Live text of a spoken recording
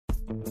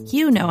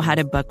You know how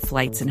to book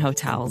flights and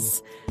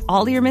hotels.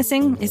 All you're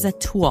missing is a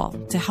tool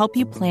to help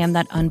you plan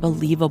that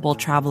unbelievable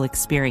travel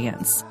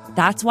experience.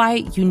 That's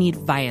why you need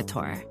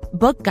Viator.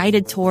 Book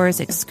guided tours,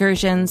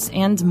 excursions,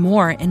 and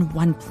more in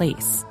one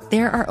place.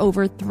 There are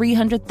over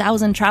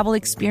 300,000 travel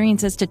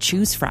experiences to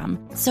choose from,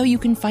 so you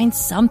can find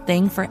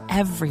something for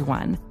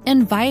everyone.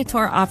 And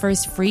Viator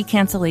offers free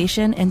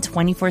cancellation and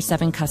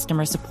 24/7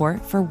 customer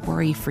support for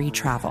worry-free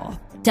travel.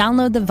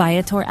 Download the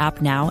Viator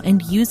app now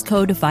and use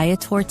code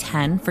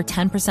Viator10 for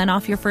 10%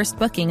 off your first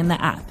booking in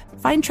the app.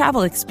 Find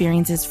travel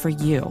experiences for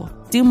you.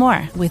 Do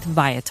more with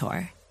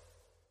Viator.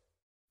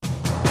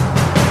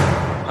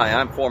 Hi,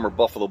 I'm former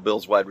Buffalo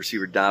Bills wide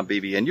receiver Don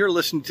Beebe, and you're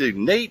listening to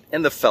Nate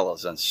and the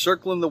Fellas on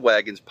Circling the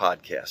Wagons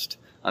podcast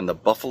on the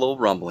Buffalo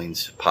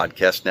Rumblings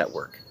Podcast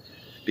Network.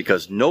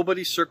 Because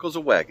nobody circles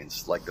the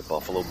wagons like the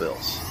Buffalo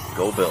Bills.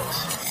 Go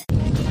Bills.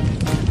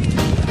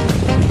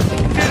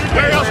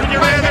 Where else would you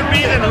rather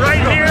be than right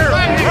here,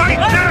 right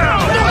now?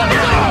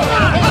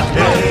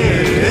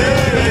 Hey,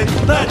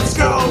 hey, let's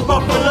go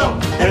Buffalo!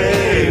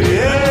 Hey,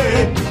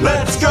 hey,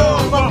 let's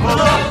go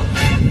Buffalo!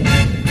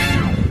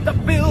 The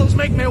Bills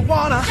make me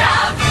wanna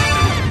shout!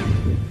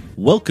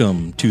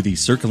 Welcome to the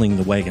Circling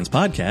the Wagons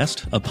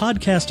podcast, a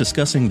podcast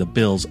discussing the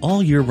Bills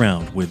all year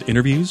round with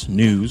interviews,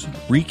 news,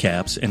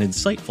 recaps, and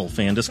insightful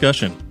fan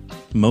discussion.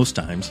 Most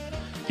times.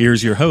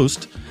 Here's your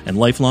host and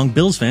lifelong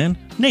Bills fan,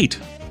 Nate.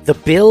 The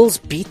Bills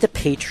beat the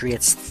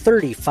Patriots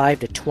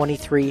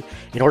 35-23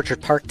 in Orchard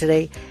Park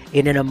today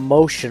in an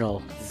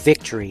emotional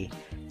victory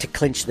to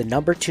clinch the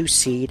number 2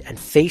 seed and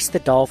face the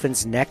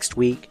Dolphins next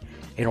week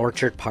in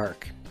Orchard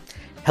Park.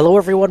 Hello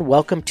everyone,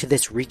 welcome to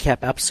this recap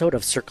episode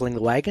of Circling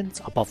the Wagons,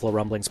 a Buffalo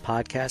Rumblings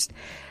podcast.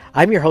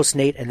 I'm your host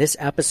Nate, and this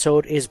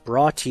episode is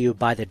brought to you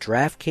by the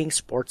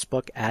DraftKings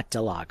Sportsbook at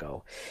Del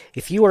Lago.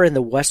 If you are in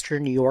the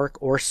Western New York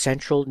or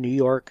Central New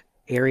York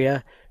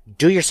area,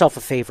 do yourself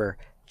a favor.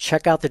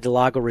 Check out the Del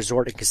Lago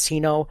Resort and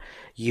Casino.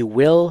 You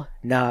will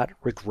not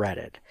regret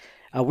it.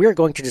 We are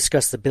going to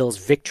discuss the Bills'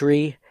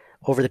 victory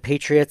over the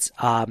Patriots.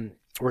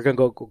 We're going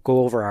to go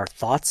over our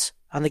thoughts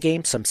on the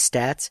game, some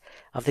stats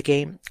of the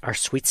game, our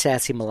sweet,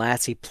 sassy,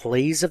 molassy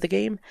plays of the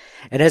game,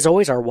 and as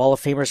always, our Wall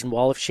of Famers and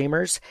Wall of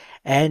Shamers.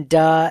 And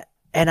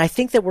I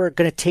think that we're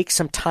going to take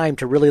some time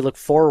to really look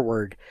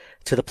forward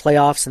to the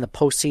playoffs and the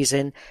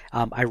postseason.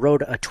 I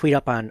wrote a tweet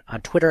up on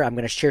Twitter. I'm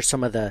going to share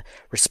some of the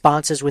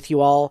responses with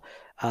you all.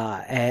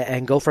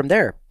 And go from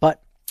there. But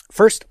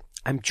first,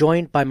 I'm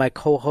joined by my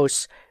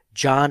co-hosts,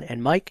 John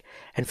and Mike.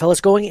 And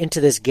fellas, going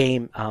into this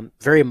game,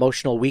 very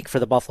emotional week for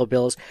the Buffalo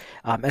Bills.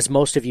 As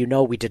most of you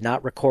know, we did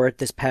not record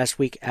this past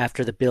week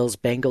after the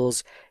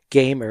Bills-Bengals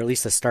game, or at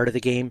least the start of the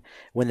game,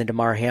 when the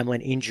Damar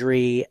Hamlin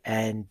injury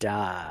and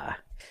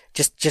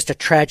just a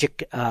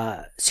tragic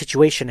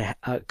situation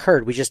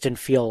occurred. We just didn't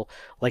feel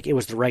like it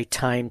was the right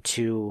time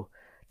to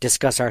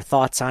discuss our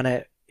thoughts on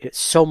it.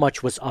 So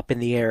much was up in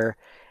the air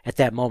at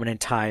that moment in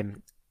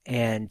time.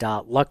 And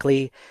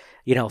luckily,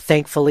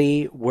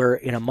 thankfully, we're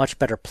in a much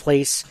better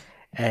place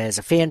as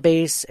a fan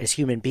base, as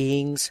human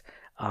beings,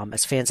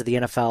 as fans of the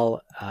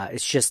NFL.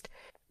 It's just,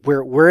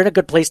 we're in a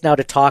good place now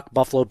to talk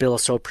Buffalo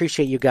Bills. So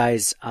appreciate you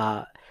guys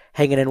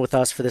hanging in with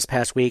us for this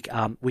past week.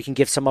 We can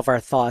give some of our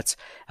thoughts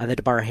on the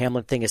Damar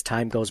Hamlin thing as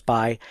time goes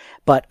by.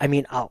 But I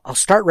mean, I'll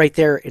start right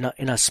there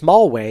in a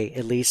small way,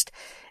 at least,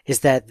 is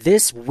that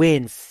this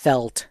win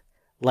felt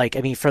like,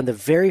 from the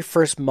very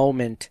first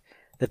moment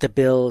that the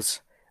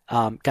Bills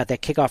got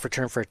that kickoff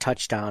return for a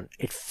touchdown,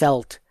 it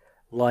felt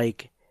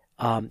like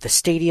the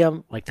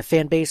stadium, like the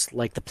fan base,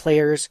 like the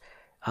players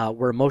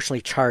were emotionally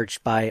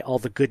charged by all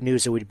the good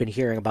news that we'd been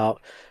hearing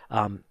about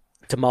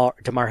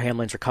Damar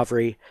Hamlin's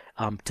recovery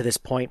to this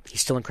point.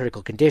 He's still in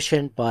critical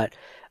condition, but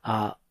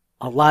a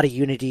lot of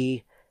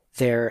unity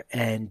there.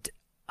 And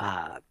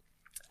I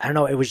don't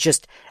know, it was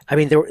just,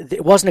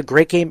 it wasn't a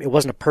great game. It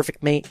wasn't a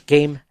perfect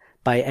game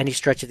by any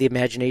stretch of the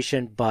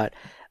imagination, but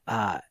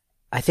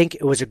I think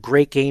it was a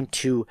great game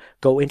to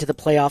go into the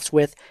playoffs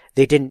with.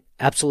 They didn't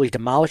absolutely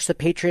demolish the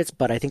Patriots,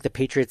 but I think the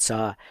Patriots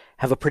have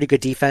a pretty good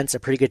defense, a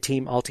pretty good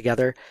team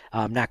altogether.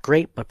 Not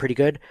great, but pretty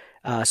good.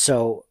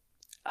 So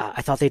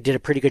I thought they did a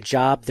pretty good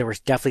job. There were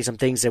definitely some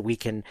things that we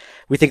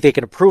think they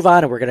can improve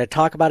on, and we're going to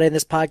talk about it in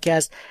this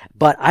podcast.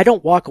 But I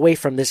don't walk away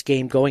from this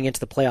game going into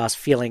the playoffs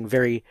feeling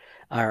very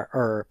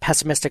or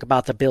pessimistic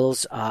about the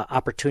Bills'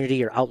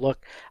 opportunity or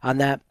outlook on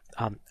that.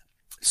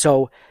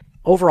 So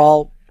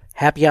overall,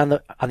 happy on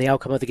the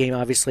outcome of the game,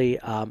 obviously.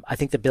 I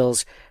think the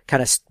Bills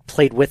kind of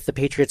played with the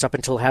Patriots up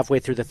until halfway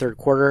through the third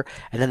quarter,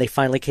 and then they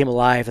finally came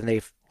alive, and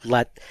they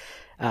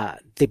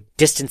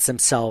distanced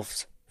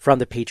themselves from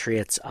the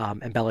Patriots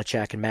and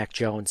Belichick and Mac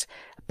Jones.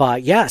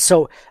 But yeah,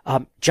 so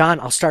John,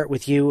 I'll start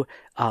with you.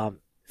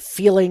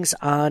 Feelings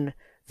on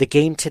the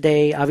game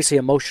today, obviously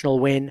emotional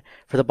win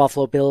for the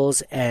Buffalo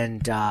Bills,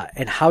 and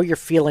how you're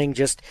feeling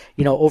just,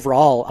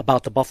 overall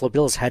about the Buffalo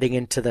Bills heading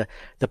into the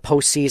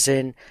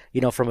postseason,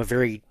 from a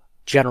very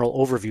general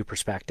overview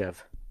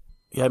perspective.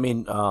 Yeah,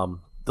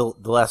 the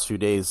last few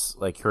days,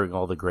 like hearing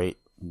all the great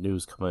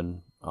news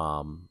coming,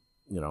 out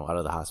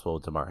of the hospital,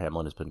 Damar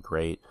Hamlin has been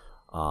great.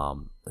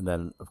 And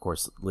then, of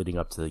course, leading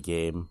up to the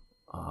game,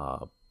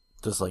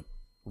 just like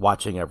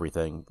watching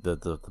everything,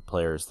 the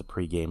players, the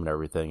pregame and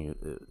everything,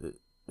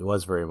 it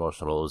was very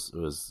emotional. It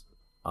was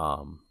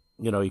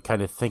you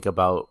kind of think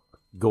about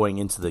going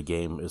into the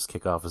game as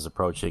kickoff is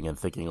approaching and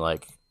thinking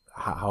like,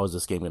 how is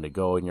this game going to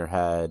go in your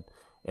head,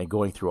 and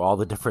going through all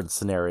the different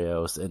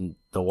scenarios. And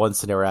the one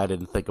scenario I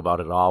didn't think about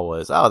at all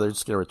was, they're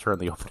just going to return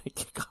the opening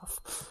kickoff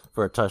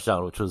for a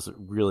touchdown, which was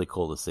really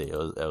cool to see. It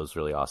was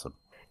really awesome.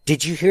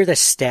 Did you hear the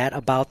stat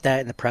about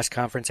that in the press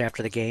conference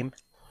after the game,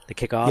 the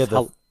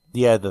kickoff?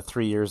 The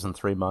 3 years and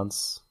 3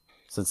 months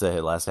since it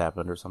had last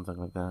happened or something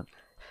like that.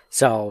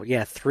 So,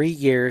 3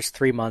 years,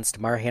 3 months,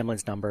 Damar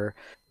Hamlin's number.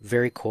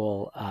 Very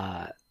cool.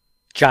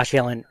 Josh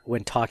Allen,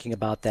 when talking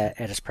about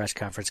that at his press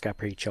conference, got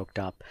pretty choked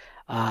up.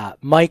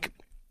 Mike,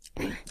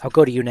 I'll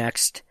go to you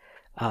next.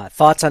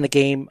 Thoughts on the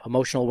game,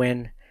 emotional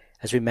win,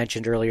 as we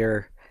mentioned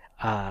earlier.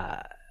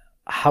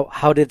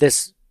 How did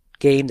this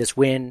game, this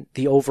win,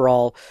 the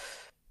overall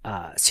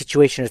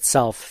situation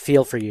itself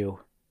feel for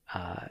you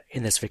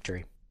in this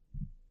victory?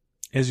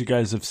 As you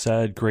guys have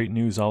said, great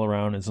news all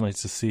around. It's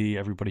nice to see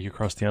everybody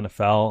across the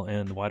NFL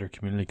and the wider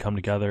community come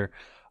together.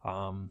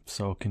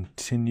 So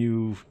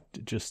continue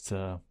just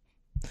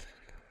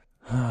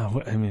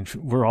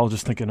we're all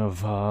just thinking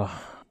of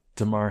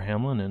Damar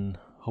Hamlin and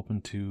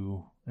hoping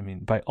to,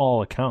 by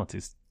all accounts,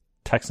 he's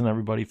texting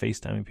everybody,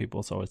 FaceTiming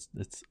people. So it's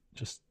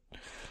just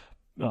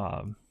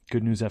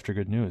good news after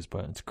good news,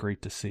 but it's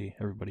great to see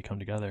everybody come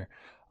together.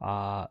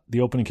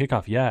 The opening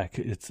kickoff,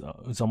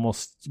 it's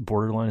almost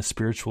borderline a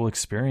spiritual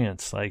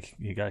experience. Like,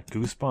 you got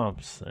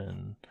goosebumps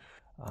and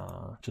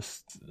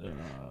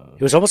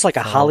it was almost like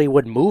a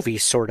Hollywood movie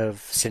sort of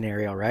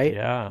scenario, right?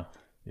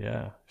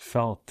 Yeah.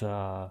 Felt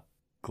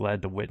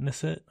glad to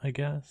witness it, I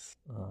guess.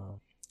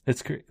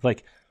 It's great.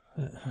 Like,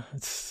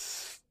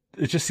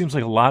 it just seems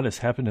like a lot has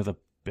happened to the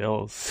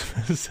Bills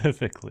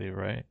specifically,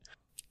 right?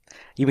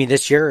 You mean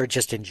this year or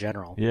just in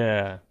general?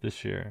 Yeah,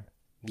 this year.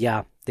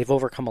 Yeah, they've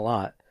overcome a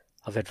lot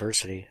of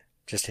adversity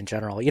just in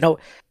general.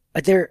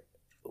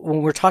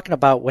 When we're talking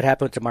about what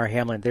happened to Damar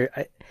Hamlin,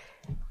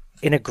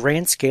 in a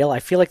grand scale, I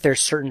feel like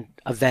there's certain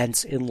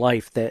events in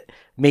life that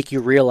make you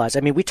realize.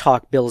 We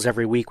talk Bills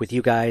every week with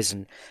you guys,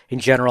 and in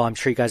general, I'm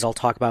sure you guys all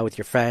talk about it with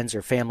your friends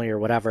or family or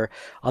whatever,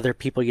 other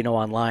people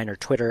online or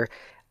Twitter.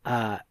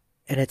 And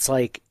it's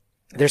like,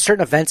 there's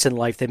certain events in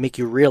life that make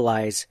you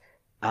realize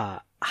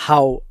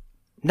how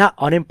not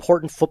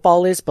unimportant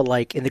football is, but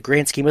like in the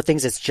grand scheme of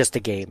things, it's just a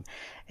game.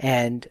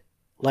 And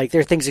like,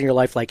 there are things in your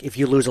life, like if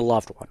you lose a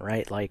loved one,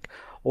 right? Like,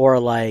 or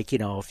like,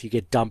 if you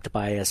get dumped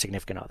by a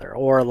significant other,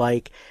 or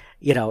like,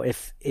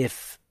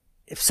 if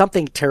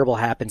something terrible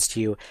happens to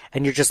you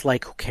and you're just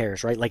like, who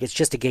cares, right? Like, it's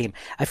just a game.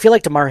 I feel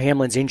like Damar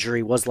Hamlin's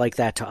injury was like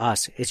that to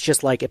us. It's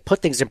just like, it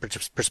put things in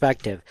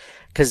perspective,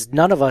 because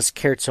none of us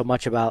cared so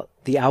much about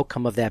the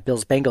outcome of that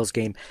Bills-Bengals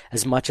game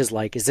as much as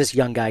like, is this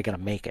young guy going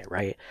to make it,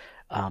 right?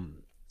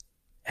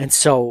 And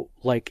so,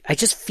 like, I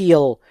just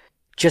feel,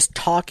 just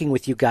talking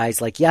with you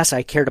guys, like, yes,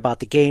 I cared about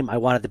the game. I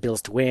wanted the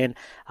Bills to win.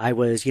 I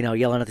was,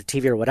 yelling at the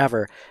TV or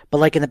whatever. But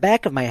like, in the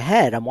back of my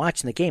head, I'm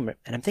watching the game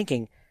and I'm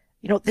thinking,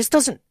 this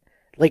doesn't,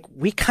 like,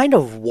 we kind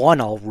of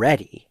won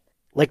already.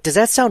 Like, does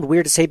that sound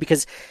weird to say?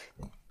 Because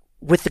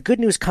with the good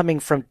news coming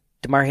from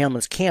Damar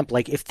Hamlin's camp,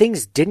 like, if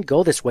things didn't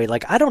go this way,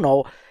 like, I don't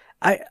know.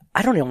 I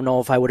don't even know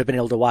if I would have been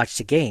able to watch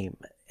the game.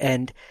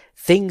 And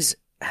things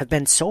have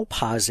been so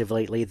positive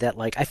lately that,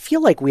 like, I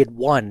feel like we had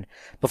won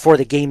before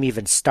the game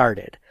even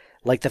started.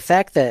 Like, the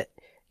fact that,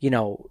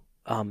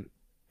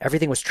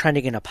 everything was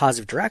trending in a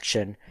positive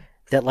direction,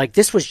 that, like,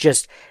 this was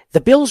just,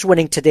 the Bills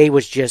winning today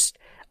was just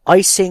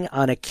icing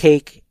on a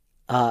cake,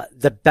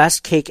 the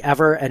best cake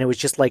ever, and it was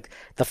just, like,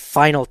 the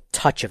final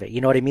touch of it.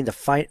 You know what I mean?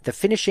 The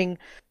finishing,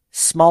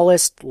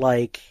 smallest,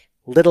 like,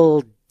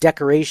 little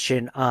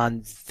decoration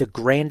on the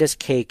grandest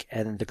cake,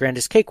 and the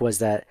grandest cake was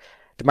that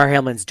Damar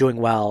Hamlin's doing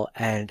well,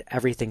 and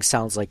everything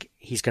sounds like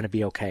he's going to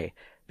be okay,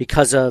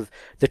 because of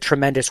the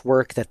tremendous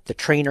work that the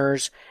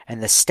trainers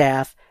and the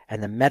staff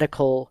and the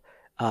medical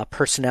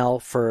personnel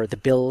for the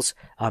Bills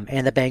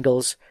and the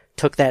Bengals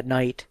took that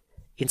night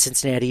in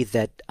Cincinnati,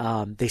 that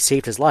they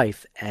saved his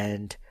life.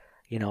 And,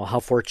 how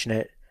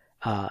fortunate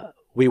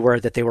we were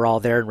that they were all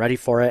there and ready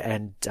for it,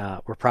 and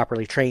were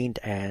properly trained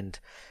and,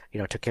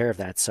 took care of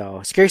that.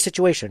 So, scary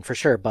situation for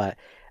sure, but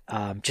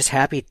just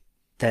happy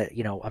that,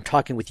 I'm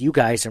talking with you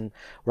guys, and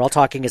we're all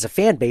talking as a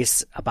fan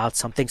base about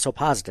something so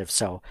positive.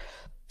 So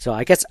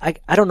I guess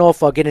I don't know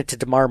if I'll get into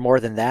Damar more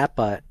than that,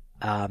 but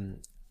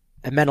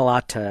it meant a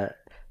lot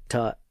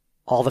to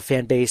all the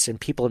fan base and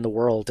people in the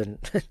world, and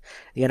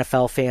the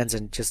NFL fans,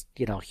 and just,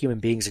 human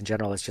beings in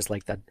general. It's just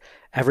like that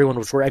everyone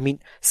was worried.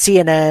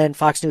 CNN,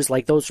 Fox News,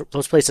 like those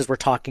places were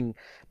talking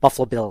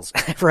Buffalo Bills,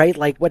 right?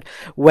 Like,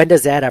 when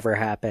does that ever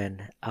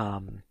happen?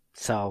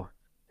 So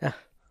yeah.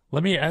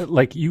 Let me add,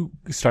 like, you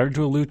started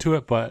to allude to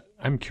it, but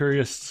I'm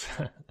curious,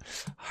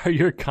 are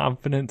your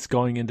confidence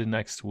going into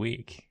next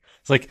week?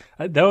 It's like,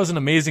 that was an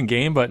amazing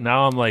game, but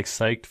now I'm like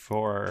psyched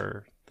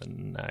for the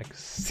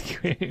next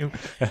game.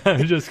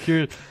 I'm just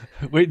curious.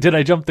 Wait, did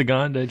I jump the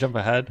gun? Did I jump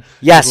ahead?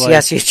 Yes,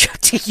 yes.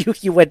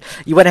 You went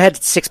ahead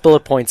 6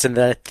 bullet points in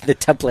the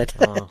template,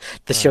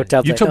 the show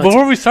template.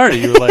 Before we started,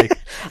 you were like,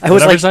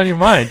 "Whatever's on your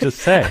mind, just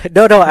say."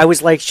 No. I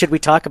was like, "Should we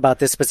talk about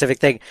this specific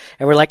thing?"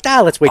 And we're like,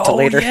 "Let's wait till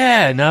later."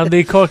 Yeah, now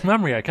the cold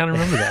memory. I kind of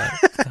remember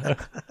that.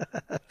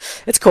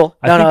 It's cool.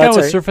 I think I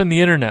was surfing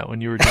the internet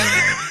when you were doing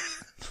that.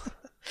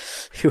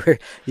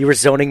 You were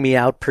zoning me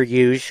out per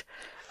usual.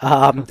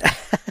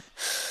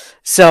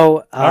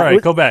 So all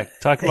right, go back.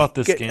 Talk about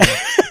this game.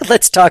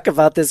 Let's talk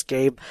about this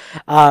game.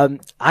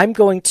 I'm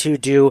going to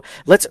do.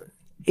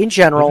 In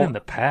general. Living in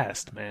the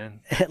past, man.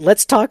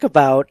 Let's talk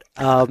about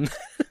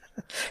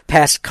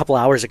past couple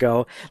hours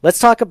ago. Let's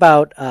talk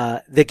about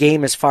the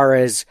game as far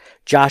as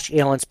Josh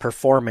Allen's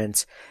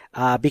performance.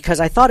 Because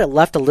I thought it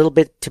left a little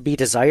bit to be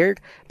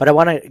desired, but I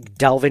want to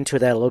delve into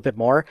that a little bit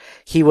more.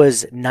 He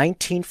was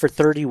 19 for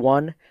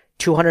 31,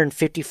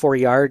 254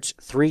 yards,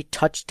 3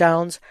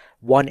 touchdowns,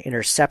 1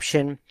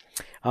 interception.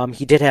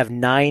 He did have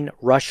 9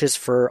 rushes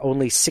for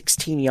only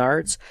 16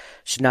 yards.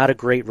 So not a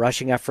great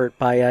rushing effort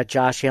by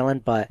Josh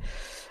Allen, but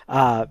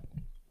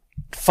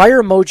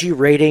fire emoji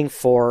rating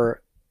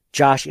for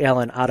Josh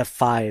Allen out of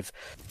 5.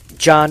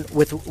 John,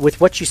 with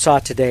what you saw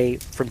today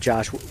from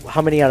Josh,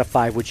 how many out of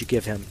 5 would you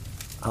give him?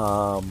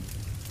 I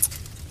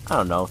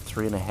don't know,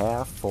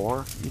 3.5,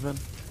 4 even,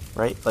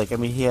 right? Like, I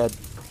mean, he had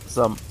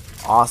some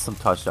awesome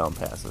touchdown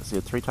passes. He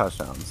had 3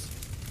 touchdowns.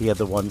 He had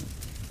the one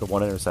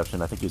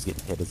interception. I think he was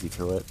getting hit as he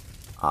threw it.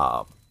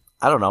 I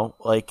don't know,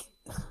 like,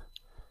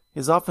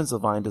 his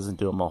offensive line doesn't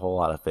do him a whole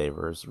lot of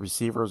favors.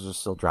 Receivers are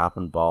still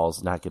dropping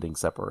balls, not getting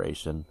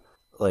separation.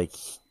 Like,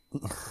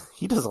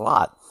 he does a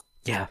lot.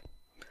 Yeah.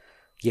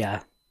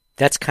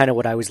 That's kind of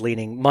what I was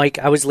leaning. Mike,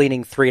 I was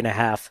leaning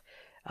 3.5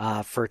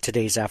 for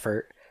today's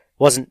effort.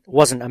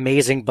 Wasn't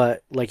amazing,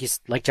 but like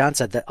John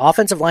said, the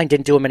offensive line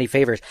didn't do him any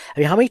favors. I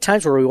mean, how many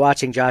times were we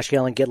watching Josh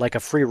Allen get like a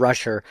free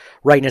rusher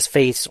right in his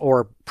face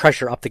or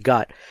pressure up the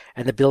gut,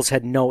 and the Bills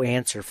had no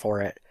answer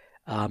for it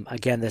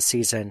again this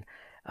season?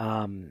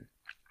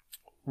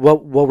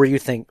 What were you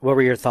think? What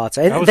were your thoughts?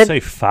 I would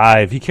say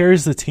 5. He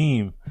carries the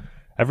team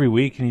every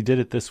week, and he did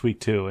it this week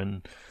too.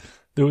 And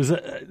there was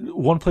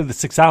one play that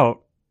sticks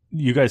out.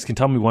 You guys can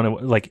tell me when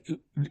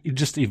he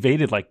just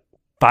evaded like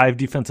 5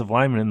 defensive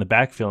linemen in the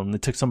backfield, and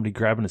it took somebody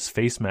grabbing his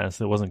face mask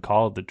that wasn't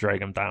called to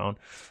drag him down.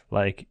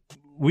 Like,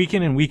 week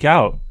in and week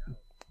out,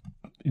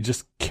 he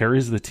just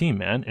carries the team,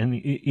 man. And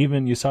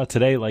even you saw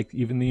today, like,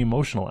 even the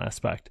emotional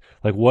aspect.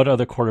 Like, what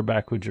other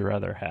quarterback would you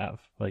rather have?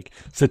 Like,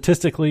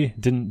 statistically,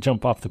 didn't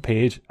jump off the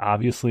page,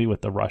 obviously,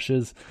 with the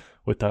rushes,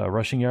 with the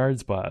rushing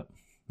yards, but,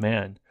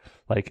 man,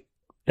 like,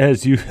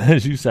 as you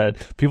said,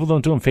 people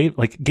don't do him favor.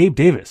 Like Gabe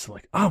Davis,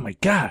 like, oh my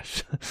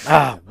gosh,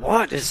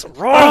 what is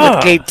wrong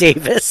with Gabe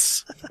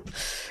Davis?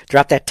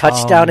 Dropped that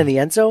touchdown in the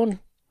end zone.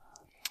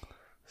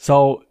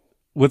 So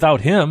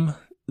without him,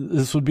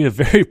 this would be a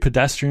very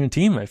pedestrian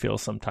team. I feel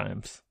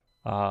sometimes.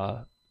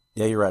 Yeah,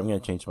 you're right. I'm going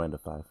to change mine to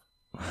 5.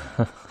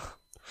 I'm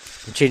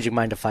changing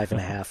mine to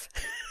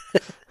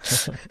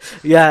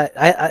 5.5.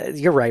 Yeah,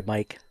 you're right,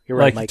 Mike. You're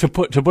right, Mike. To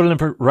put it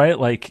in right,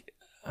 like.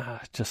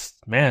 Just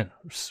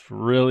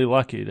really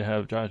lucky to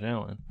have Josh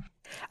Allen.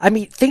 I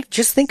mean,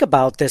 think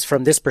about this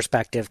from this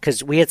perspective,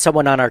 because we had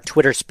someone on our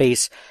Twitter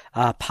Space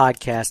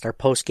podcast, our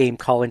post-game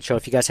call-in show.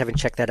 If you guys haven't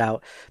checked that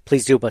out,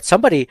 please do. But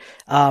somebody,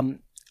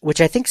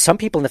 which I think some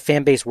people in the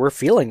fan base were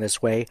feeling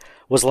this way,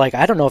 was like,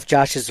 I don't know if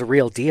Josh is the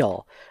real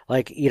deal.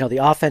 Like, the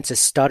offense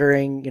is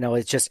stuttering.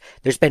 It's just,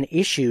 there's been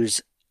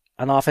issues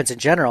on offense in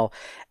general.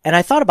 And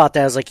I thought about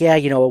that. I was like, yeah,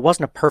 it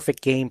wasn't a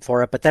perfect game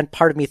for it. But then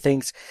part of me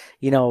thinks,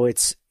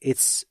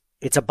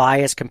 it's a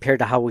bias compared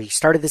to how he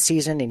started the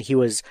season, and he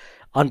was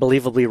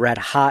unbelievably red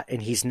hot,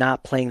 and he's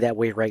not playing that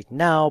way right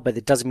now, but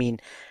it doesn't mean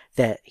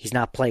that he's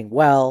not playing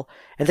well.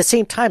 At the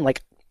same time,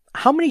 like,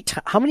 how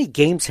many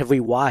games have we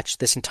watched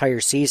this entire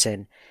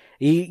season?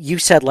 You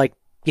said, like,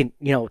 to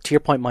your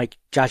point, Mike,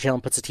 Josh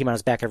Allen puts the team on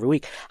his back every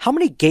week. How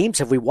many games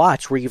have we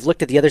watched where you've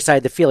looked at the other side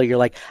of the field, you're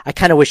like, I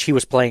kind of wish he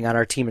was playing on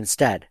our team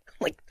instead?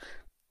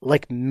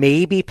 Like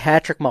maybe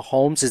Patrick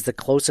Mahomes is the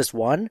closest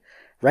one,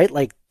 right?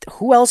 Like,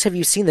 who else have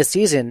you seen this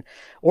season,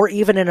 or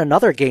even in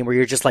another game where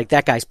you're just like,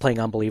 that guy's playing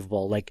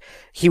unbelievable. Like,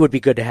 he would be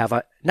good to have,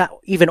 not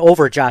even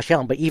over Josh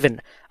Allen, but even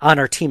on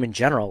our team in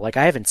general. Like,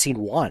 I haven't seen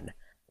one.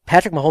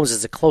 Patrick Mahomes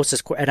is the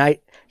closest, and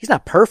he's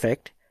not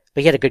perfect,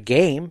 but he had a good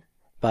game,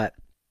 but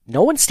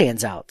no one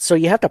stands out. So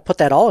you have to put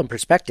that all in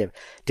perspective.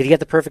 Did he get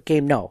the perfect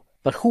game? No.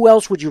 But who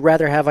else would you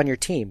rather have on your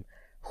team?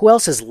 Who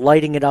else is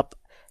lighting it up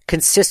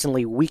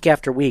consistently week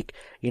after week,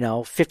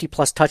 50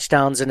 plus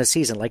touchdowns in a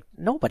season? Like,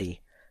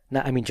 nobody.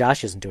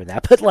 Josh isn't doing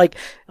that, but like,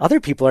 other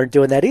people aren't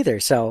doing that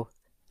either. So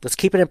let's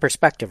keep it in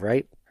perspective,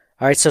 right?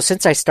 All right. So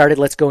since I started,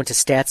 let's go into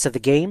stats of the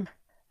game.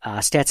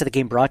 Stats of the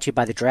game brought to you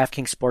by the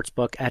DraftKings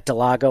Sportsbook at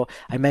Delago.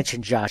 I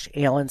mentioned Josh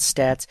Allen's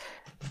stats.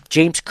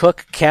 James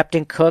Cook,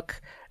 Captain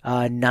Cook,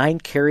 9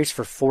 carries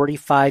for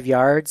 45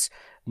 yards.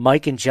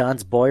 Mike and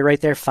John's boy right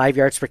there, 5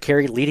 yards per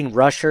carry, leading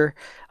rusher,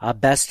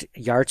 best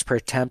yards per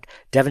attempt.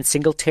 Devin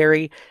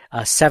Singletary,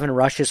 7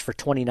 rushes for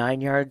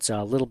 29 yards,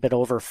 a little bit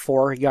over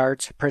 4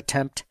 yards per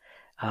attempt.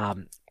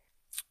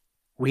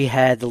 We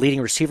had the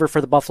leading receiver for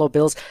the Buffalo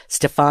Bills,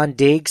 Stephon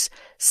Diggs,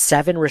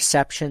 7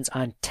 receptions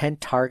on 10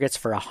 targets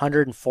for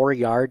 104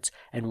 yards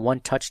and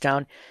 1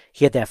 touchdown.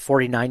 He had that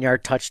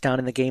 49-yard touchdown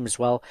in the game as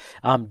well.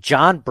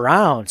 John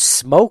Brown,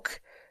 smoke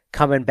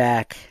coming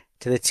back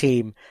to the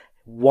team.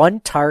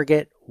 1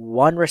 target,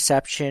 1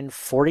 reception,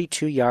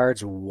 42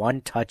 yards,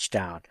 1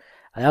 touchdown.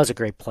 That was a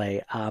great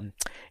play.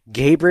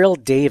 Gabriel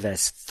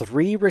Davis,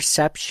 3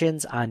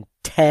 receptions on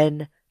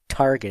 10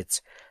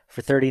 targets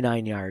for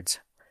 39 yards.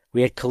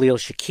 We had Khalil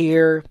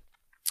Shakir,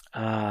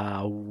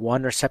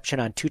 1 reception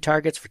on 2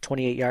 targets for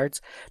 28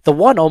 yards. The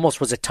one almost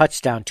was a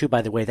touchdown too,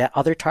 by the way. That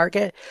other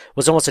target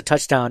was almost a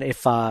touchdown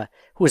if, who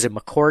was it,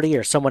 McCourty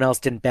or someone else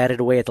didn't bat it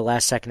away at the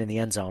last second in the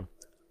end zone.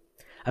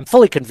 I'm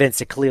fully convinced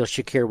that Khalil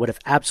Shakir would have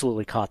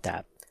absolutely caught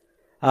that.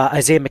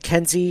 Isaiah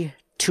McKenzie,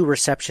 2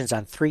 receptions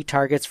on 3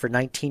 targets for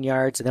 19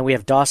 yards. And then we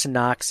have Dawson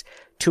Knox,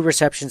 2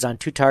 receptions on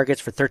 2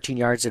 targets for 13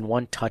 yards and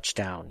 1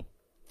 touchdown.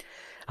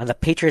 On the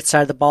Patriots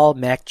side of the ball,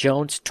 Mac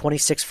Jones,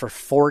 26 for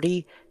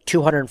 40,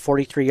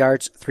 243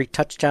 yards, 3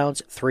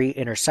 touchdowns, 3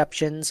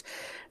 interceptions.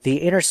 The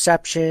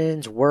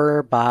interceptions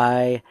were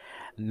by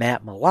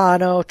Matt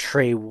Milano,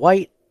 Trey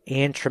White,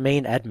 and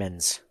Tremaine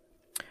Edmonds.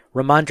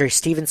 Ramondre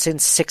Stevenson,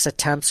 6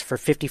 attempts for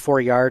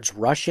 54 yards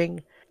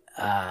rushing.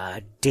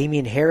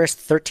 Damian Harris,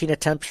 13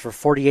 attempts for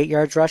 48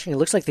 yards rushing. It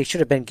looks like they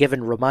should have been giving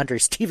Ramondre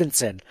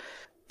Stevenson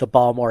the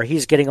ball more.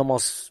 He's getting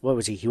almost, what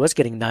was he? He was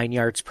getting 9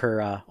 yards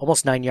per,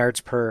 almost 9 yards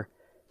per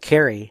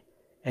carry,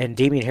 and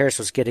Damian Harris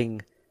was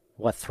getting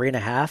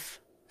 3.5.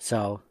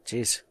 So,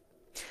 geez.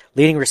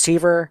 Leading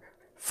receiver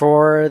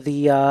for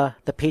the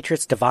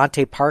Patriots,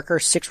 Devontae Parker,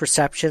 6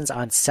 receptions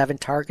on 7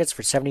 targets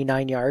for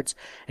 79 yards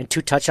and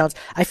 2 touchdowns.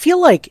 I feel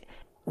like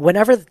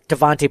whenever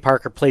Devontae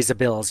Parker plays the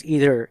Bills,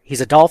 either he's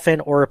a Dolphin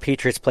or a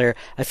Patriots player,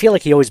 I feel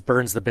like he always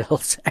burns the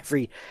Bills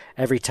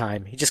every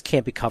time. He just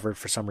can't be covered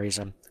for some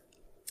reason.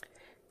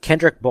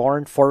 Kendrick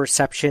Bourne, 4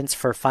 receptions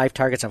for 5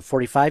 targets on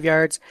 45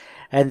 yards,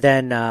 and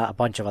then a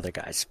bunch of other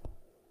guys.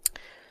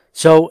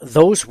 So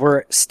those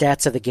were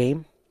stats of the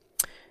game,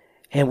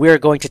 and we are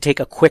going to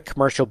take a quick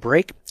commercial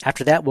break.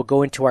 After that, we'll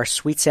go into our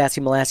Sweet Sassy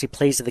Molassy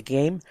plays of the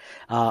game,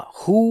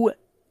 who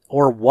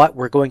or what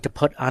we're going to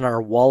put on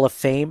our wall of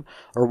fame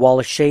or wall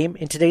of shame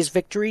in today's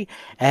victory,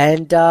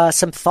 and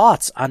some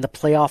thoughts on the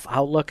playoff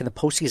outlook and the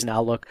postseason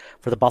outlook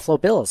for the Buffalo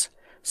Bills.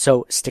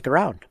 So stick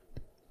around.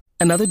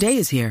 Another day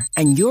is here,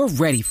 and you're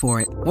ready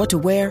for it. What to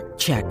wear?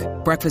 Check.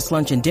 Breakfast,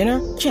 lunch, and dinner?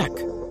 Check.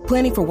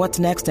 Planning for what's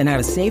next and how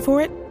to save for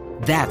it?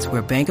 That's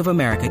where Bank of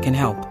America can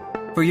help.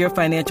 For your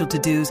financial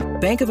to-dos,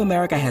 Bank of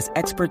America has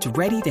experts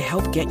ready to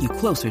help get you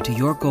closer to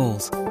your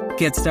goals.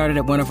 Get started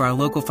at one of our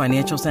local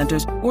financial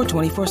centers or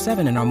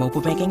 24/7 in our mobile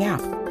banking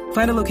app.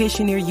 Find a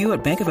location near you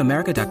at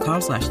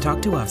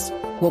bankofamerica.com/talktous.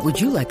 What would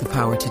you like the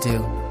power to do?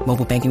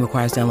 Mobile banking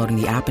requires downloading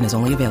the app and is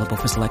only available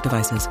for select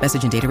devices.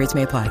 Message and data rates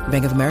may apply.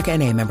 Bank of America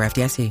NA, member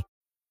FDIC.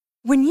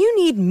 When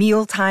you need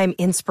mealtime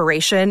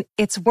inspiration,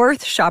 it's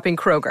worth shopping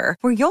Kroger,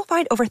 where you'll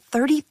find over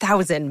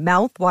 30,000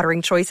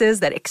 mouth-watering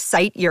choices that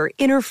excite your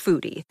inner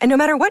foodie. And no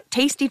matter what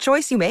tasty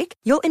choice you make,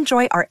 you'll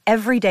enjoy our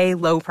everyday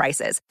low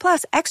prices,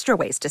 plus extra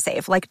ways to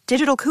save, like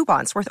digital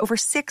coupons worth over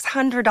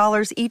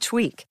 $600 each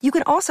week. You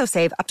can also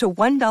save up to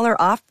 $1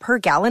 off per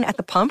gallon at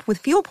the pump with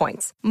fuel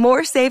points.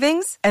 More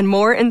savings and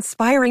more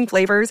inspiring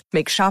flavors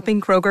make shopping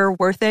Kroger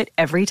worth it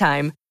every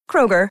time.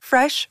 Kroger,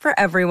 fresh for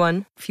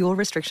everyone. Fuel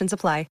restrictions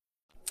apply.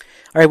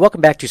 All right,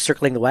 welcome back to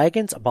Circling the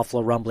Wagons, a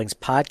Buffalo Rumblings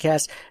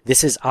podcast.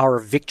 This is our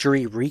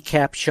victory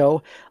recap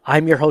show.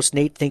 I'm your host,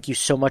 Nate. Thank you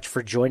so much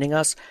for joining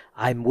us.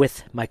 I'm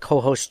with my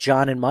co-hosts,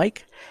 John and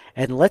Mike.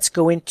 And let's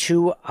go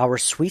into our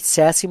Sweet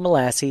Sassy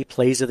Molassy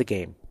plays of the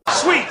game.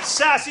 Sweet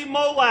Sassy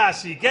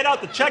Molassy. Get out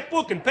the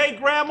checkbook and pay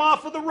Grandma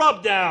for the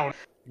rubdown.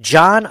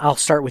 John, I'll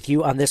start with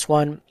you on this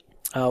one.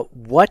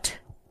 What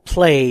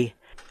play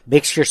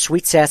makes your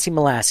Sweet Sassy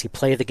Molassy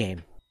play of the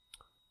game?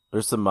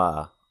 There's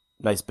some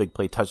nice big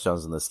play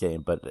touchdowns in this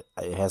game, but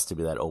it has to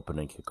be that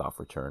opening kickoff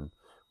return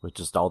with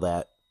just all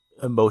that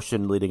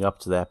emotion leading up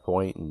to that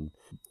point and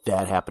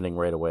that happening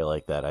right away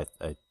like that.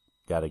 I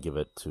got to give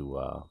it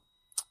to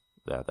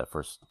that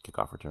first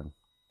kickoff return.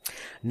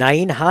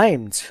 Nyheim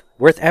Hines,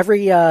 worth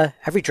every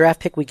draft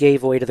pick we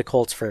gave away to the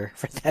Colts for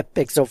that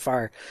pick so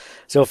far,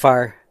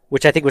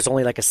 which I think was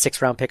only like a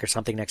 6th-round pick or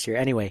something next year.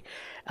 Anyway,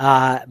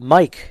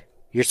 Mike,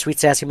 your Sweet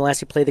Sassy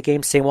Molassy play of the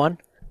game, same one?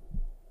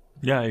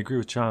 Yeah, I agree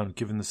with John,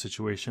 given the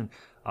situation.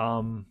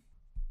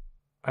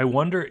 I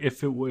wonder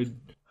if it would...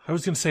 I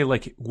was going to say,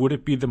 would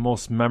it be the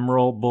most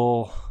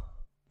memorable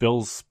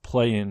Bills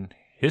play in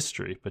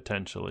history,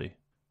 potentially?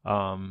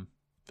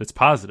 That's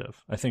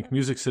positive. I think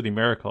Music City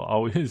Miracle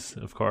always,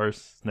 of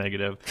course,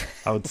 negative.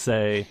 I would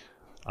say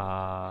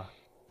Don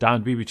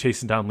Beebe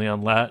chasing down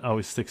Leon Lett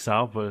always sticks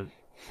out, but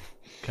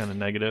kind of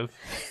negative.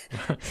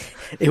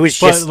 It was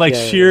just, but like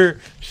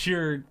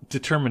sheer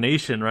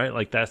determination, right?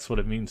 Like that's what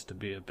it means to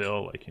be a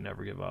Bill. Like you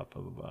never give up,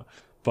 blah blah blah.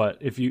 But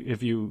if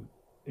you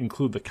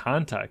include the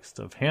context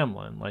of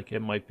Hamlin, like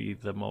it might be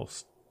the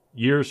most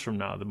years from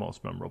now the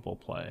most memorable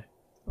play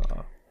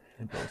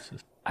in Bill's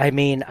system. I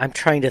mean, I'm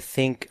trying to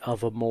think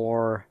of a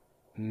more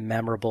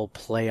memorable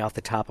play off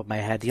the top of my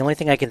head. The only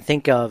thing I can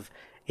think of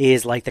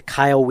is like the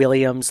Kyle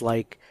Williams,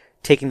 like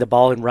taking the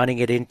ball and running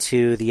it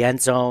into the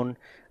end zone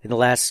in the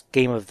last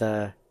game of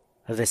the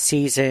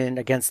season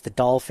against the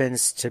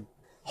Dolphins to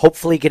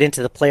hopefully get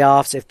into the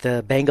playoffs if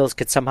the Bengals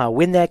could somehow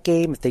win that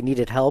game, if they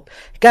needed help.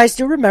 Guys,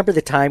 do you remember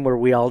the time where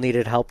we all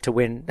needed help to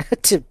win,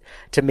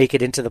 to make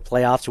it into the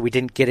playoffs? We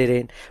didn't get it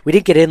in. We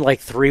didn't get in like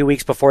 3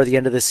 weeks before the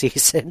end of the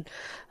season.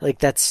 Like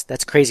that's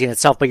crazy in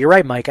itself. But you're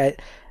right, Mike.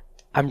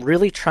 I'm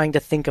really trying to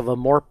think of a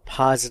more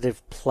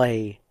positive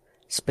play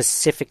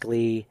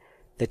specifically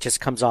that just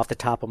comes off the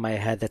top of my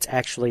head that's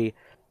actually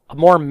a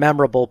more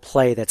memorable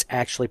play that's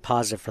actually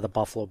positive for the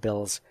Buffalo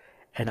Bills.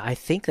 And I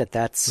think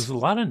there's a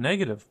lot of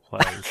negative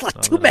plays.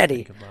 Too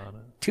many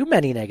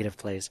negative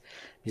plays.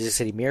 Music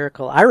City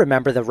Miracle. I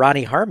remember the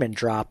Ronnie Harmon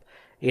drop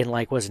in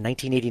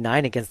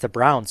 1989 against the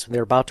Browns when they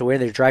were about to win.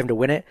 They were driving to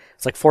win it.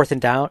 It's like fourth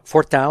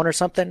down or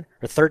something,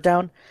 or third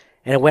down.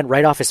 And it went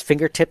right off his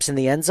fingertips in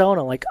the end zone.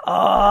 I'm like,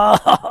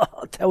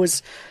 oh, that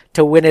was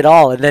to win it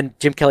all. And then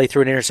Jim Kelly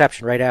threw an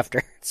interception right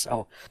after.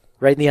 So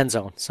right in the end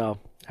zone. So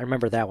I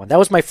remember that one. That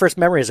was my first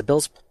memory as a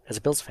Bills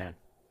fan.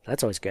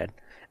 That's always good.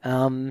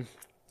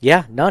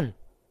 Yeah, none.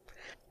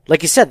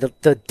 Like you said,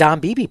 the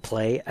Don Beebe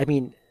play, I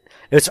mean,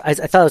 I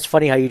thought it was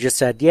funny how you just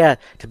said, yeah,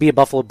 to be a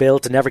Buffalo Bill,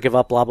 to never give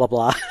up, blah, blah,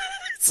 blah.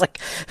 It's like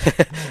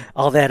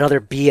all that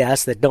other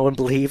BS that no one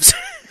believes.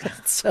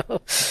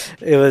 So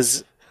it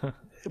was,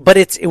 but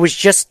it was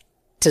just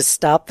to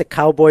stop the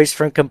Cowboys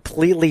from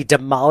completely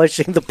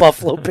demolishing the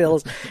Buffalo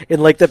Bills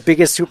in like the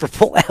biggest Super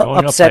Bowl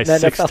upset in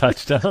NFL. 6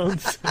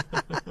 touchdowns.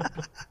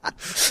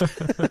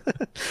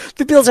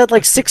 The Bills had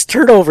like 6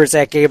 turnovers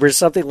that game or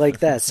something like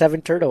that.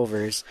 7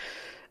 turnovers.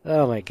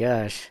 Oh my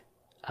gosh.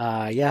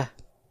 Yeah.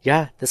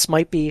 This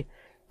might be,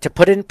 to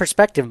put it in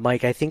perspective,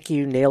 Mike, I think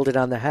you nailed it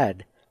on the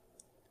head.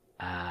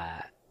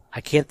 I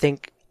can't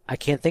think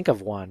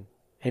of one.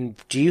 And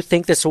do you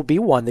think this will be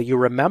one that you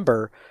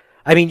remember?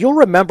 I mean, you'll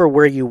remember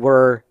where you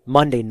were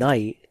Monday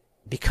night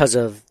because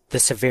of the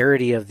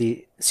severity of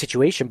the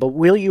situation, but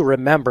will you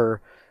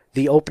remember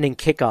the opening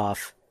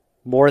kickoff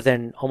more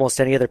than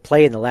almost any other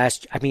play in the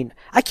last? I mean,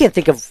 I can't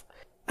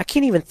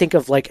even think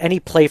of like any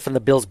play from the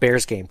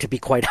Bills-Bears game, to be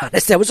quite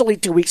honest. That was only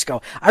 2 weeks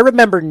ago. I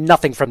remember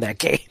nothing from that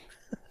game.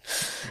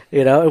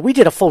 We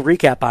did a full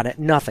recap on it.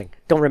 Nothing.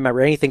 Don't remember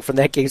anything from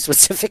that game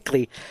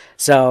specifically.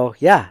 So,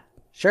 yeah,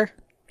 sure.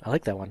 I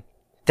like that one.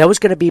 That was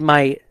going to be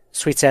my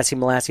Sweet Sassy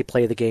Molassy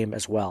play of the game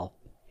as well.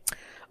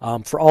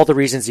 For all the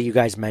reasons that you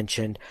guys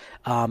mentioned.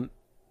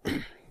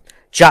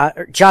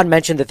 John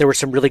mentioned that there were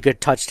some really good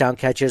touchdown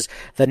catches.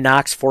 The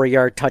Knox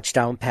 4-yard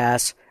touchdown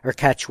pass or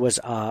catch was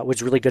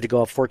really good to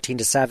go up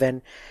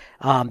 14-7.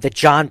 The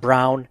John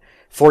Brown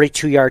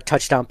 42-yard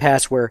touchdown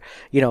pass where,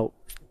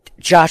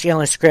 Josh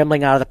Allen is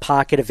scrambling out of the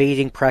pocket,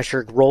 evading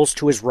pressure, rolls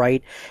to his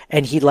right,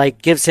 and he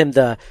gives him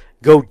the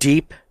go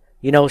deep,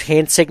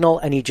 hand signal,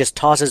 and he just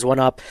tosses one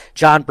up.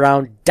 John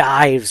Brown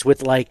dives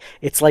with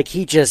it's like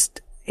he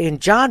just, in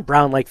John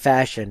Brown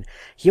fashion,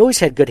 he always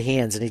had good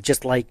hands, and he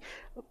just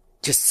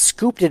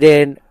scooped it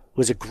in. It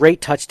was a great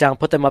touchdown,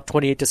 put them up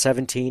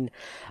 28-17.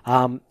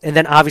 And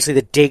then obviously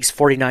the Diggs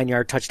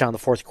 49-yard touchdown in the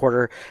fourth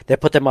quarter that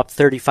put them up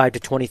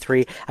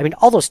 35-23. I mean,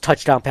 all those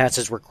touchdown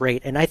passes were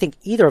great, and I think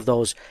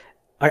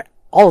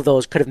all of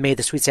those could have made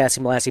the Sweet Sassy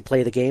Molassy play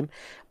of the game,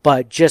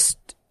 but just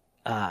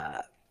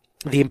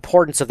the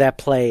importance of that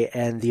play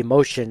and the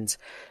emotions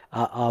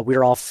we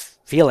were all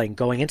feeling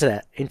going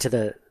into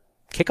the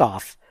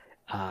kickoff.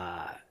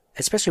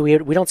 Especially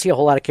we don't see a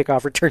whole lot of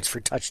kickoff returns for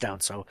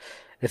touchdowns, so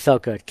it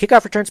felt good.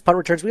 Kickoff returns, punt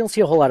returns, we don't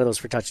see a whole lot of those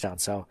for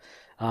touchdowns, so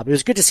it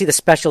was good to see the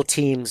special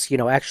teams,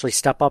 actually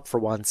step up for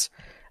once,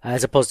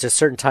 as opposed to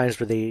certain times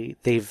where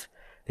they've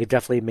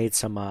definitely made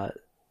some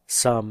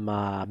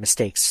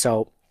mistakes.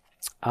 So.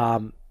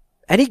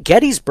 Any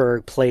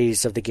Gettysburg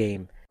plays of the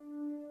game?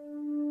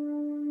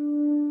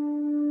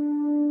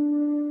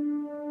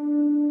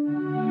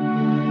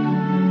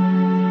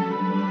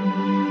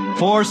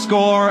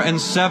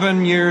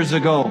 Fourscore-and-7 years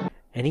ago.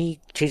 Any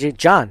changes?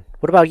 John,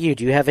 what about you?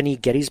 Do you have any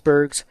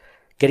Gettysburg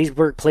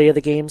play of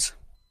the games?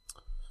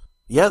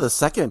 Yeah, the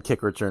second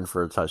kick return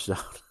for a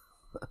touchdown.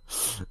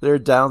 They're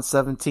down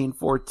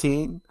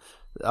 17-14.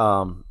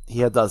 He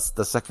had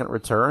the second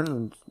return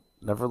and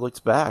never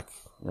looked back,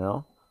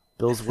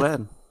 Bills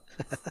win.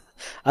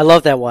 I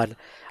love that one.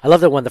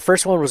 The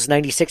first one was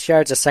 96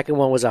 yards. The second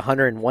one was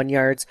 101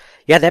 yards.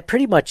 Yeah, that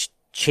pretty much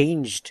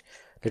changed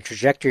the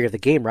trajectory of the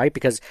game, right?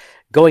 Because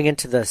going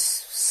into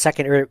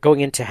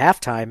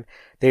halftime,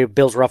 the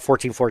Bills were up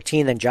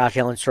 14-14. Then Josh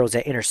Allen throws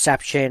that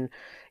interception,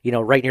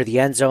 right near the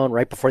end zone,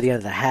 right before the end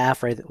of the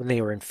half, right when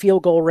they were in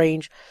field goal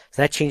range.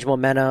 So that changed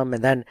momentum.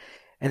 And then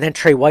And then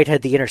Trey White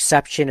had the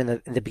interception in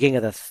the beginning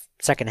of the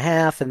second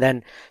half, and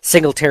then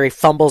Singletary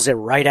fumbles it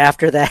right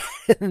after that.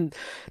 And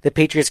the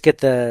Patriots get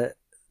the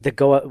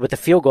go with the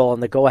field goal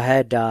and the go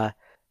ahead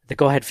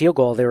field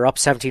goal. They were up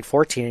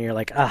 17-14, and you're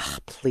like,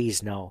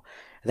 please no.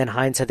 And then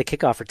Hines had the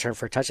kickoff return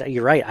for a touchdown.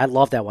 You're right. I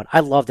love that one. I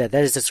love that.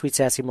 That is the sweet,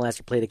 sassy,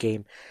 molasses play of the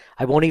game.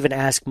 I won't even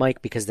ask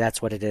Mike because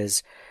that's what it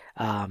is.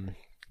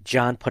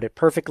 John put it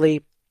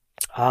perfectly.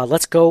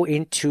 Let's go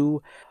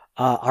into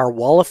our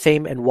Wall of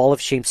Fame and Wall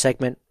of Shame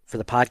segment for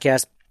the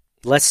podcast.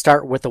 Let's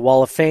start with the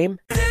Wall of Fame.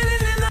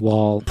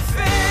 Wall.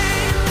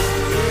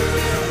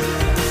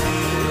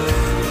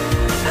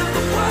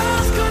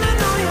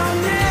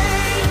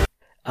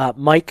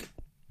 Mike,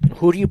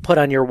 who do you put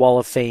on your Wall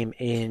of Fame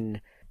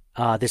in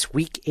this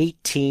Week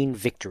 18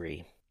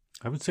 victory?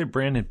 I would say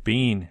Brandon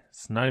Beane.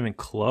 It's not even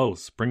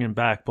close. Bringing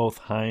back both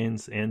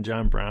Hines and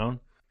John Brown.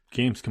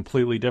 Game's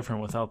completely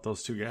different without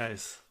those two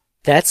guys.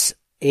 That's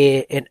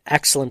an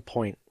excellent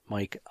point,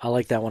 Mike. I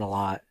like that one a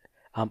lot.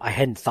 I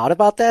hadn't thought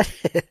about that,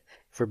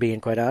 for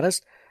being quite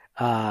honest.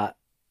 I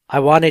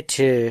wanted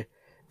to...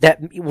 that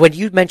when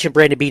you mentioned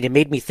Brandon Beane, it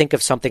made me think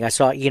of something. I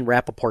saw Ian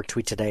Rappaport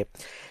tweet today.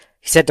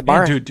 He said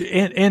Damar...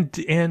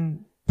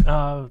 And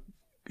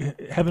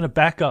having a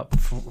backup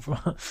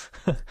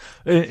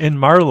in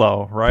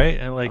Marlowe, right?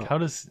 And like, how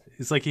does...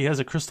 It's like he has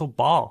a crystal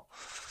ball.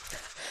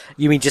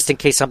 You mean just in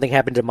case something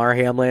happened to Damar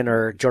Hamlin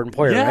or Jordan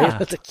Poyer,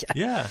 right?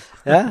 Yeah.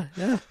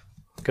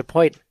 Good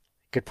point.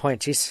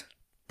 Jeez.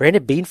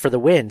 Brandon Beane for the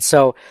win.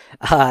 So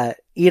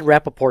Ian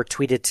Rappaport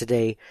tweeted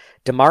today,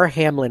 Damar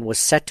Hamlin was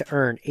set to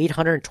earn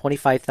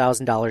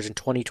 $825,000 in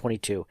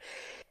 2022.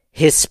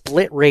 His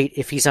split rate,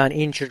 if he's on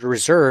injured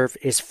reserve,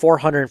 is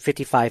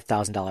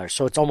 $455,000.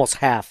 So it's almost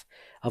half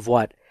of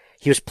what.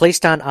 He was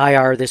placed on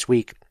IR this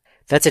week.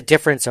 That's a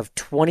difference of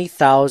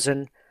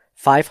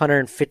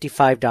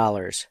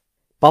 $20,555.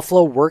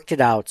 Buffalo worked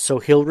it out, so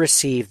he'll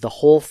receive the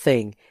whole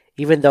thing,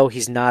 even though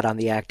he's not on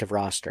the active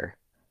roster.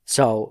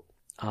 So,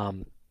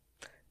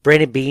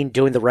 Brandon Beane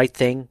doing the right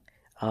thing,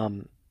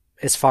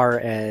 as far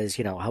as,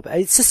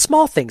 it's the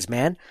small things,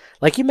 man.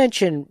 Like you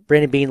mentioned,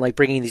 Brandon Beane, like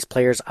bringing these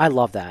players, I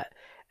love that.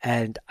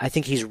 And I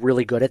think he's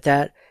really good at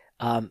that.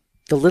 The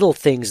little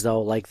things,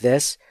 though, like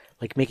this,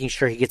 like making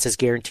sure he gets his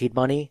guaranteed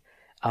money,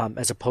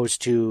 as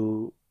opposed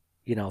to,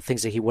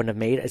 things that he wouldn't have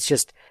made. It's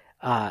just,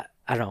 I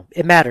don't know.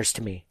 It matters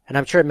to me. And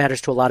I'm sure it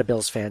matters to a lot of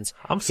Bills fans.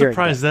 I'm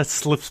surprised that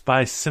slips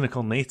by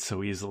Cynical Nate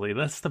so easily.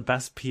 That's the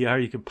best PR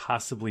you could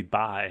possibly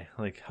buy.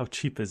 Like, how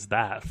cheap is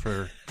that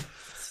for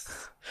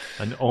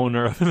an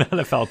owner of an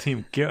NFL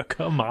team?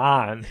 Come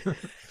on.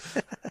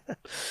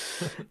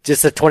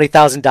 Just the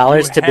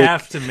 $20,000 to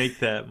have to make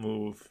that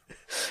move.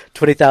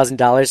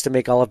 $20,000 to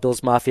make all of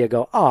Bills Mafia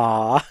go,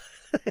 "Aw."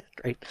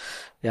 Great.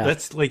 Yeah.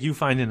 That's like you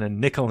finding a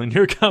nickel in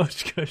your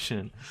couch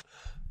cushion.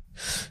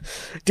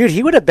 Dude,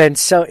 he would have been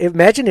so...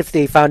 Imagine if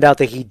they found out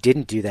that he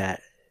didn't do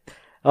that.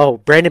 Oh,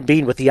 Brandon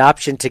Beane with the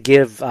option to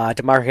give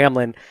Damar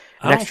Hamlin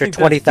an extra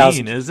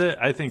 $20,000. Is it?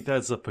 I think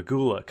that's a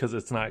Pagula because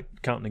it's not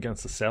counting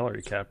against the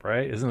salary cap,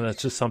 right? Isn't that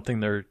just something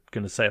they're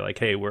going to say, like,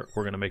 hey, we're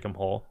going to make him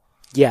whole?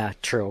 Yeah,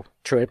 true.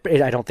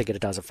 I don't think it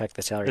does affect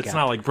the salary cap. It's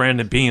not like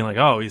Brandon Beane, like,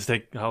 oh,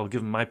 I'll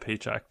give him my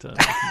paycheck to make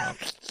him up.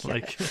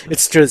 Like,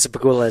 it's true, it's the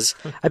Pagulas.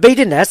 I bet he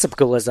didn't ask the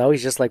Pagulas, though.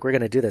 He's just like, we're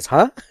going to do this,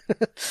 huh?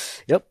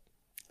 Yep.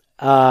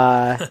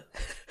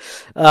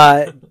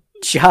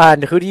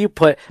 John, who do you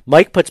put?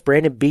 Mike puts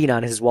Brandon Beane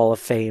on his Wall of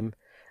Fame.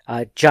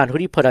 John, who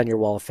do you put on your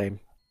Wall of Fame?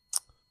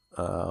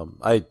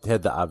 I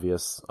had the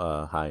obvious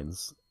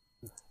Hines.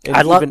 And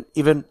I love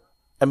even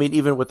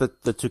with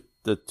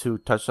the two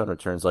touchdown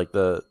returns, like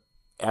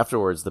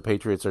afterwards the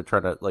Patriots are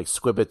trying to like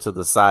squib it to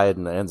the side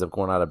and it ends up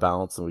going out of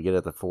bounds and we get it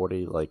at the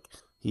 40. Like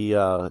he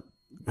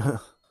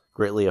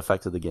greatly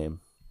affected the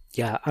game.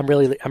 Yeah, I'm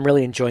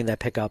really enjoying that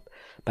pickup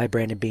by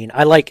Brandon Beane.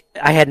 I had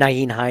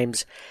Nyheim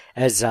Hines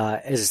as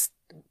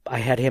I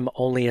had him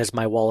only as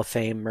my Wall of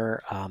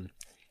Famer.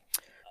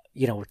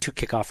 2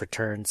 kickoff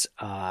returns.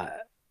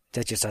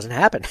 That just doesn't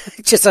happen.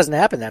 It just doesn't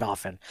happen that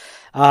often.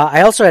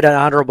 I also had an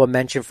honorable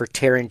mention for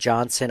Taron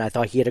Johnson. I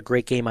thought he had a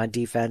great game on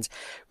defense.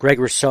 Greg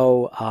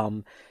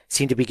Rousseau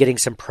seemed to be getting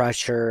some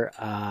pressure.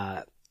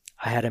 I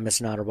had him as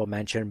an honorable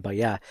mention, but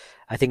yeah,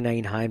 I think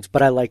Nyheim Hines.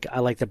 But I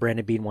like the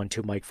Brandon Beane one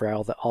too, Mike, for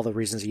all the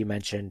reasons you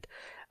mentioned.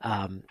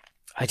 I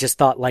just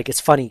thought it's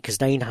funny because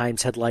Nyheim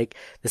Hines had the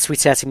sweet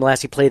sassy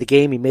molasses play of the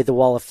game. He made the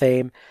Wall of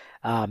Fame.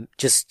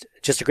 Just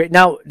a great.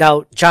 Now,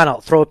 John,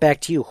 I'll throw it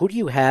back to you. Who do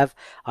you have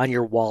on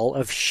your Wall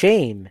of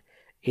Shame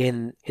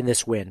in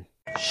this win?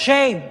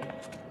 Shame.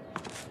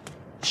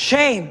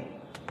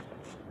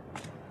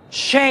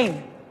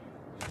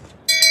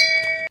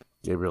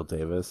 Gabriel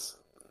Davis.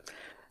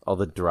 All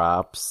the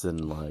drops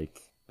and I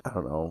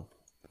don't know,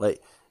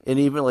 and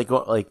even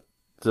the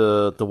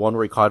one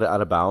where he caught it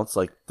out of bounds,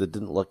 that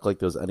didn't look like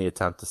there was any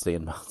attempt to stay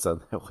in bounds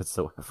on that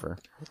whatsoever.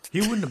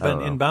 He wouldn't have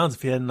been in bounds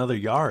if he had another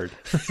yard.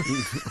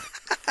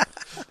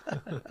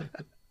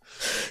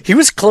 He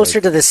was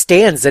closer to the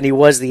stands than he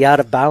was the out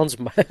of bounds.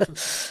 I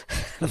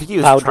think he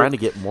was trying to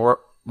get more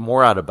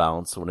out of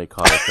bounds when he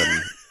caught it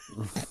than.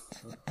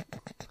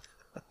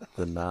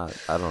 than not.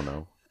 I don't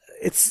know.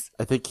 It's.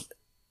 I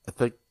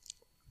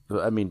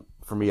mean,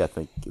 for me, I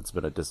think it's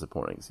been a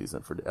disappointing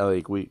season for.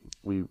 Like we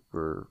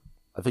were.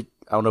 I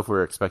don't know if we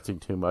were expecting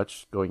too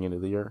much going into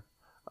the year,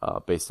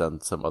 based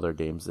on some other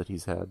games that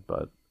he's had.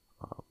 But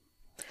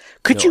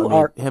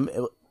him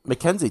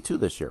McKenzie too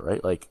this year,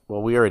 right? Like,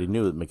 well, we already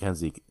knew that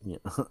McKenzie,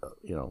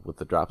 with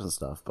the drops and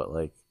stuff. But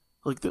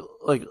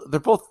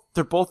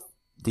they're both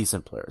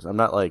decent players. I'm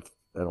not like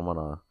I don't want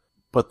to,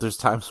 but there's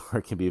times where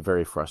it can be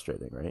very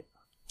frustrating, right?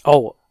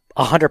 Oh,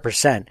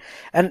 100%.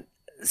 And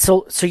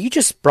so you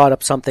just brought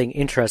up something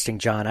interesting,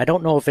 John. I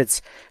don't know if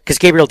it's because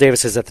Gabriel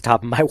Davis is at the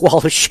top of my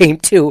wall of shame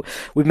too.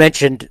 We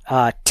mentioned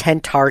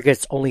 10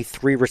 targets, only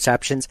 3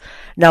 receptions.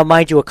 Now,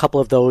 mind you, a couple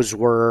of those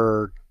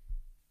were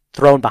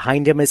thrown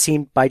behind him, it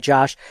seemed, by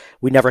Josh.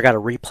 We never got a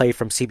replay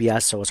from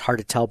CBS, so it's hard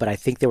to tell, but I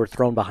think they were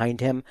thrown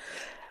behind him.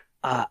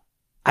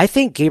 I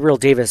think Gabriel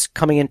Davis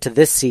coming into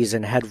this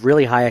season had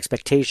really high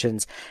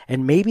expectations,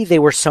 and maybe they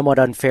were somewhat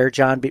unfair,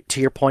 John,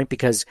 to your point,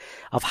 because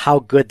of how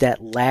good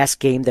that last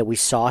game that we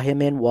saw him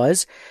in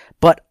was.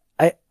 But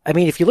I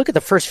mean, if you look at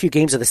the first few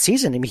games of the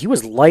season, I mean, he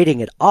was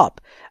lighting it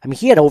up. I mean,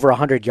 he had over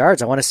 100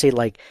 yards. I want to say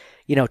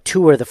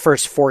 2 of the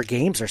first 4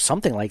 games or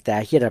something like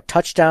that. He had a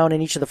touchdown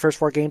in each of the first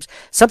 4 games,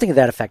 something to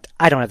that effect.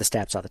 I don't have the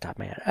stats off the top of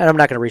my head, and I'm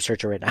not going to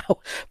research it right now.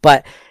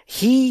 But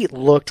he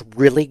looked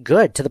really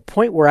good to the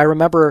point where I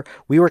remember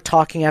we were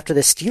talking after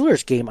the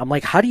Steelers game. I'm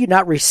like, how do you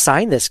not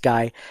re-sign this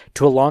guy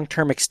to a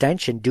long-term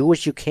extension? Do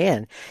what you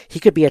can. He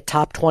could be a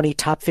top 20,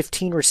 top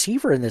 15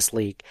 receiver in this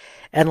league.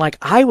 And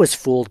I was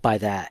fooled by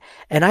that.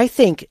 And I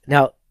think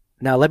now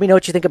let me know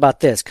what you think about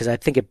this, because I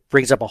think it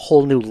brings up a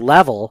whole new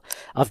level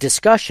of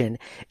discussion.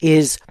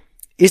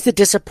 Is the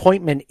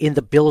disappointment in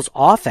the Bills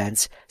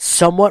offense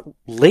somewhat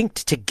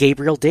linked to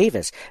Gabriel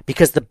Davis?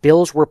 Because the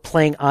Bills were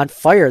playing on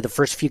fire the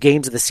first few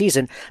games of the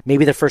season,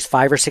 maybe the first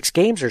 5 or 6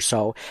 games or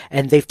so,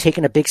 and they've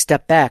taken a big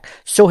step back.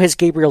 So has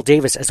Gabriel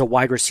Davis as a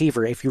wide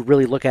receiver, if you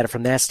really look at it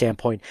from that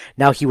standpoint.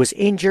 Now, he was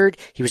injured,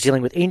 he was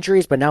dealing with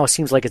injuries, but now it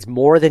seems like it's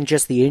more than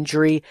just the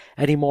injury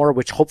anymore,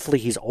 which hopefully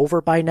he's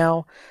over by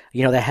now.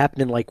 That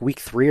happened in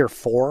week 3 or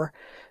 4.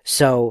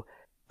 So,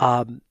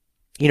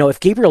 if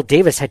Gabriel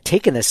Davis had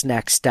taken this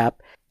next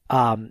step,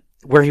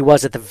 where he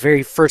was at the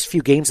very first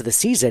few games of the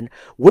season,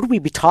 would we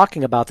be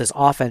talking about this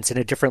offense in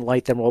a different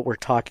light than what we're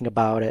talking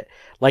about it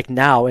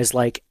now? Is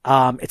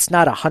it's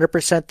not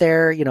 100%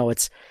 there.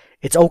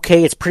 It's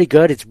okay. It's pretty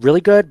good. It's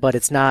really good, but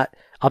it's not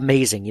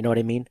amazing. You know what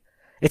I mean?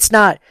 It's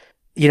not,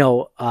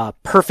 a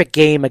perfect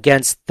game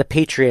against the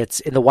Patriots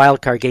in the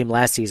wild card game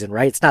last season,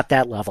 right? It's not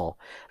that level,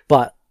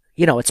 but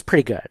it's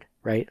pretty good,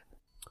 right?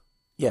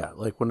 Yeah.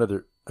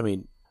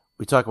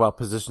 We talk about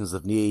positions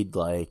of need,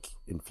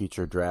 in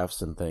future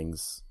drafts and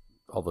things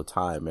all the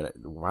time, and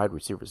wide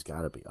receivers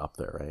got to be up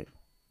there, right?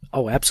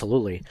 Oh,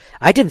 absolutely.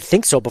 I didn't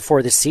think so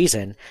before this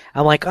season.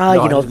 I'm like,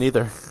 I didn't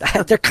either.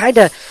 they're kind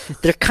of,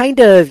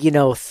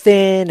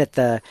 thin at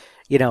the,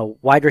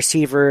 wide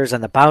receivers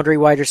and the boundary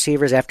wide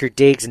receivers after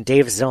Diggs and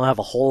Davis. They don't have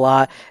a whole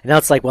lot. And now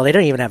it's well, they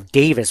don't even have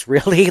Davis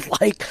really.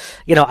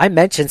 I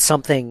mentioned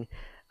something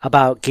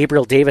about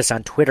Gabriel Davis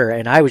on Twitter,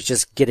 and I was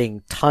just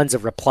getting tons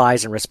of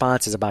replies and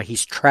responses about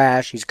he's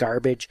trash, he's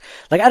garbage.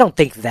 I don't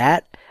think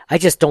that. I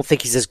just don't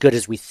think he's as good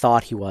as we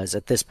thought he was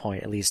at this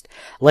point, at least.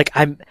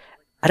 I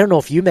don't know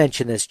if you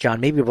mentioned this,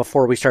 John, maybe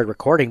before we started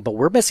recording, but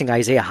we're missing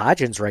Isaiah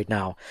Hodgins right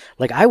now.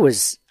 I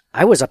was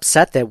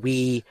upset that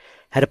we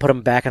had to put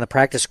him back on the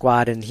practice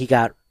squad and he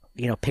got,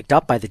 picked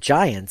up by the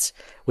Giants,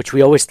 which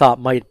we always thought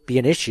might be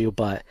an issue,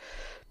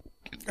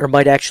 or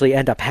might actually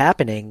end up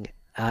happening.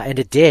 And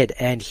it did,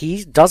 and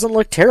he doesn't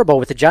look terrible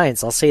with the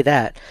Giants, I'll say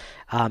that.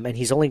 And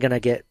he's only going to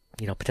get,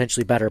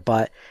 potentially better.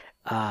 But,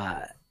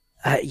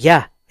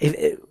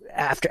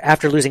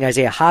 after losing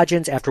Isaiah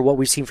Hodgins, after what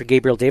we've seen for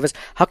Gabriel Davis,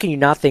 how can you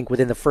not think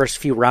within the first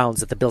few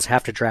rounds that the Bills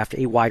have to draft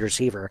a wide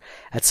receiver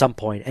at some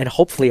point, and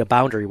hopefully a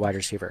boundary wide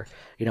receiver?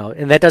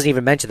 And that doesn't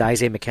even mention the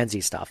Isaiah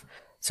McKenzie stuff.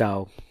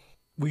 So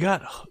we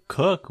got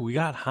Cook, we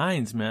got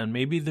Hines, man.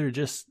 Maybe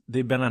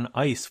they've been on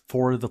ice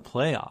for the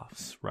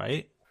playoffs,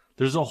 right?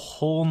 There's a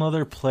whole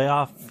nother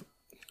playoff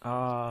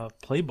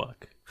playbook.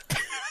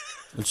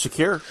 And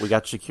Shakir, we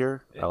got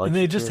Shakir. And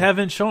they just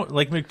haven't shown.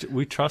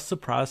 We trust the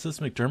process.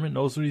 McDermott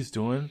knows what he's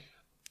doing.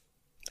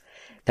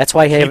 That's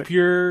why keep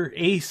your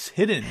ace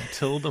hidden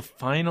till the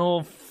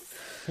final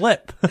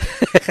flip.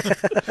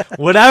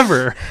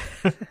 Whatever,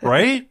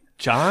 right,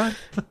 John?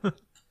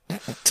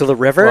 To the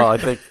river. Well,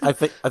 I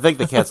think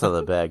the cat's out of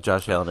the bag.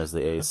 Josh Allen is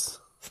the ace.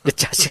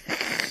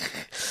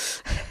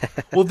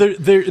 Well,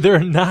 they're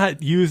not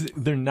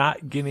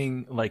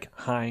getting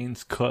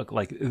Hines, Cook,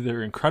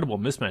 they're incredible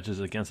mismatches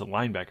against a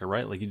linebacker,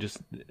 right?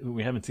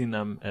 We haven't seen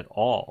them at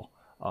all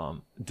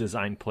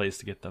design plays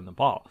to get them the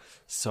ball.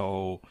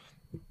 So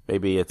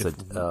maybe it's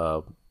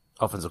a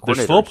offensive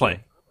coordinator. There's full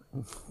play.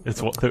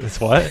 It's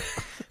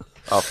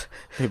what?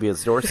 Maybe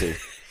it's Dorsey,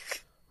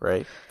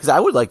 right? Because I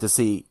would like to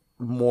see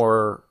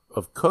more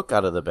of Cook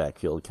out of the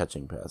backfield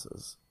catching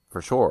passes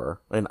for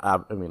sure. And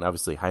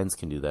obviously Hines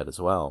can do that as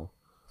well.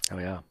 Oh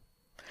yeah.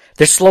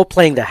 they're slow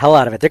playing the hell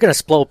out of it. They're going to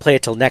slow play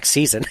it till next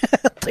season.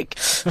 Like,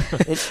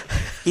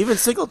 even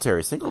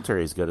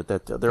Singletary's good at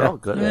that. They're all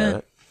good at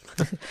it.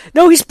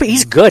 No,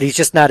 he's good. He's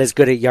just not as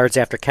good at yards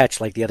after catch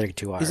like the other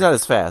two are. He's not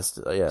as fast.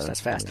 He's not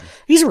as fast.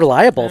 He's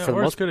reliable for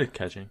the most. Good at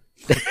catching.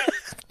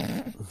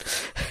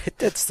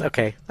 That's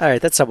okay. All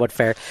right, that's somewhat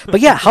fair.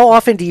 But yeah, how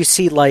often do you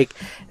see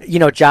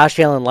Josh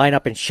Allen line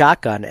up in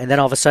shotgun, and then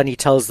all of a sudden he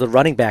tells the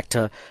running back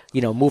to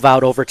move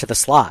out over to the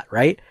slot,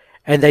 right?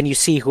 And then you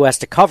see who has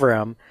to cover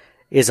him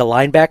is a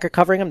linebacker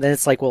covering him. Then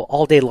it's like, well,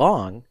 all day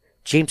long,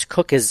 James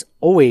Cook is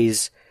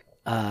always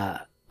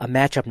a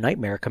matchup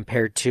nightmare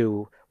compared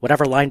to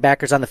whatever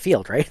linebacker's on the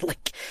field, right?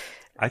 Like,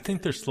 I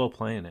think they're slow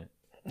playing it.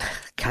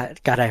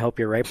 God, I hope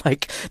you're right,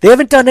 Mike. They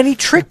haven't done any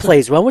trick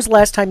plays. When was the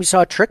last time you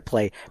saw a trick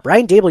play?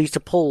 Brian Dable used to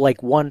pull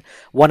like one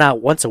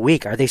out once a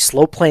week. Are they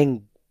slow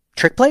playing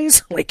trick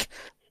plays? Like,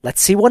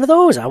 let's see one of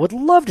those. I would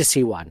love to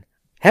see one.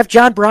 Have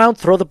John Brown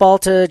throw the ball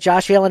to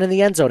Josh Allen in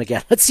the end zone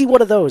again. Let's see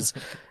one of those.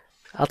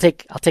 I'll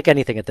take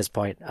anything at this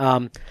point.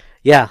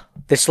 Yeah,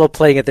 they're slow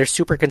playing it. They're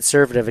super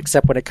conservative,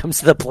 except when it comes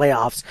to the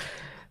playoffs,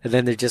 and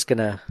then they're just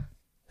gonna.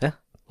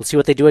 We'll see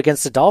what they do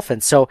against the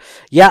Dolphins. So,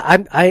 yeah,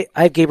 I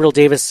have Gabriel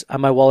Davis on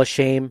my wall of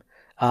shame.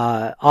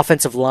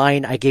 Offensive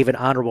line, I gave an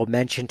honorable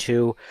mention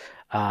to,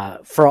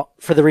 for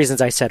the reasons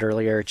I said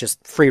earlier,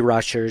 just free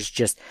rushers.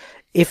 Just,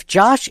 if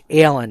Josh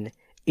Allen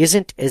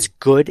isn't as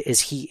good as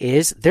he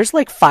is, there's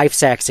like 5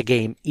 sacks a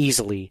game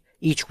easily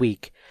each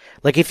week.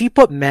 Like, if you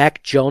put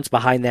Mac Jones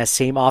behind that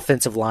same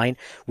offensive line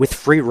with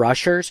free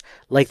rushers,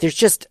 like, there's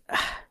just,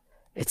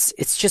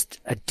 it's just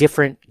a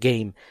different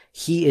game.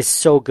 He is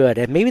so good.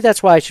 And maybe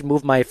that's why I should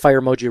move my fire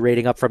emoji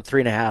rating up from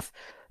 3.5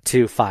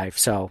 to 5.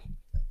 So,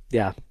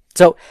 yeah.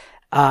 So,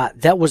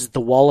 that was the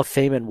Wall of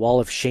Fame and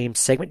Wall of Shame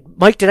segment.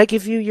 Mike, did I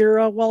give you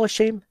your Wall of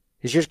Shame?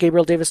 Is yours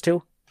Gabriel Davis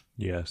too?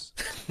 Yes.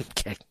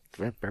 Okay.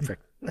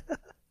 Perfect.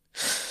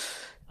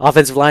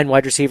 Offensive line,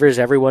 wide receivers,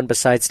 everyone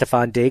besides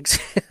Stephon Diggs.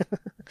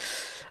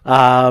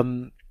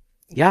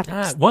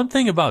 Yeah. One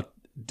thing about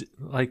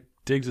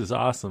Diggs is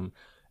awesome.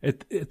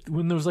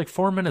 When there was like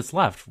 4 minutes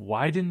left,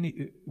 why did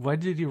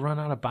he run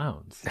out of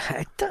bounds?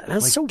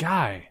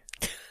 Guy.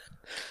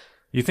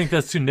 You think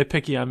that's too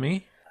nitpicky on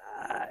me?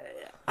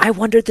 I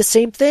wondered the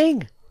same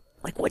thing.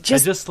 Like, what? I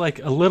just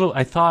like a little.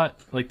 I thought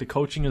like the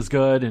coaching is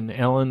good, and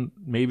Allen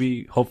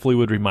hopefully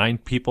would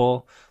remind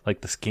people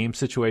like this game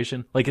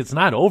situation. Like, it's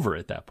not over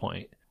at that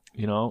point,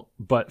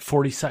 But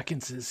 40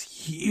 seconds is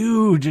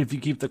huge if you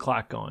keep the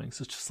clock going.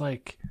 So it's just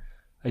like.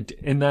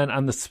 And then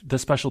on the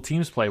special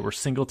teams play where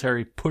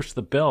Singletary pushed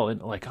the bill,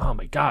 and like, oh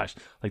my gosh,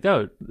 like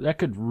that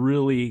could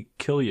really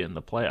kill you in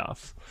the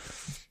playoffs.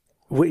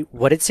 Wait,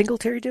 what did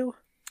Singletary do?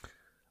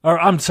 Or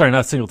I'm sorry,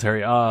 not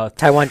Singletary.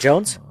 Taiwan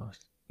Jones?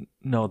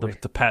 No,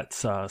 the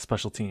Pats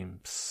special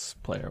teams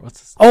player. What's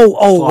his?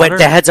 When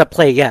the heads up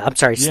play. Yeah, I'm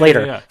sorry,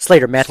 Slater.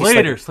 Yeah. Matthew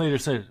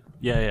Slater.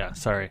 Yeah.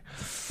 Sorry.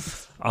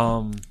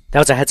 That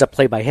was a heads up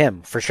play by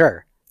him for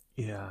sure.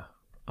 Yeah.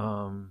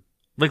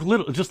 Like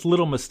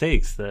little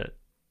mistakes that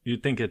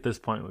you'd think at this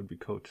point would be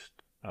coached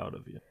out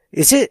of you.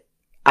 Is it?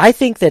 I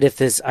think that if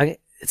it's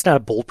not a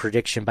bold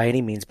prediction by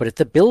any means, but if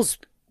the Bills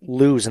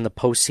lose in the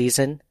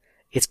postseason,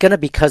 it's going to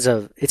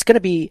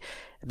be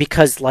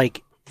because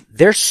like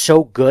they're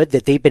so good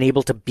that they've been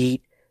able to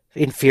beat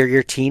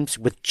inferior teams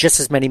with just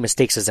as many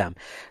mistakes as them.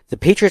 The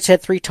Patriots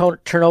had 3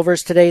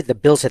 turnovers today. The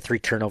Bills had 3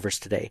 turnovers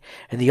today.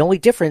 And the only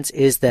difference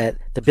is that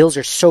the Bills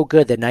are so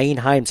good that Nyheim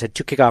Hines had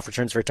 2 kickoff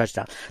returns for a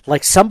touchdown.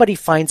 Like, somebody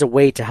finds a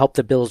way to help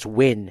the Bills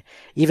win,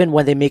 even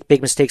when they make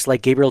big mistakes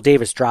like Gabriel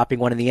Davis dropping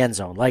one in the end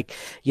zone. Like,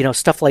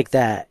 stuff like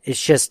that.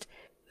 It's just,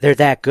 they're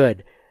that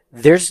good.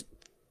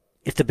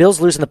 If the Bills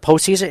lose in the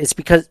postseason, it's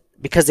because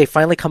they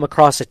finally come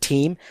across a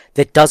team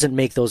that doesn't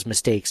make those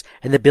mistakes,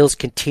 and the Bills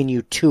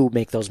continue to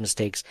make those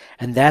mistakes,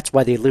 and that's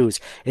why they lose.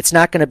 It's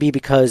not going to be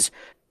because,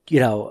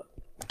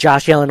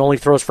 Josh Allen only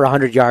throws for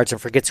 100 yards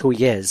and forgets who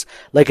he is.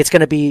 Like, it's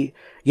going to be,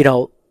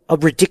 a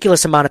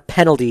ridiculous amount of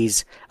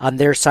penalties on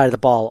their side of the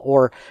ball,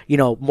 or,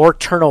 more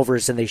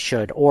turnovers than they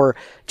should, or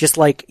just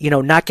like,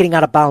 not getting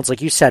out of bounds,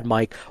 like you said,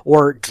 Mike,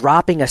 or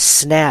dropping a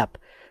snap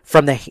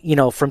from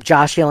from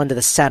Josh Allen to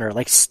the center,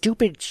 like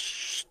stupid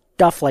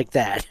stuff like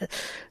that.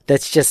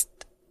 That's just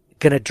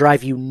going to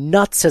drive you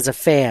nuts as a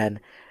fan.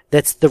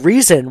 That's the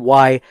reason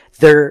why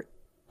they're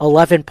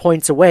 11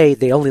 points away.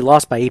 They only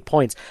lost by 8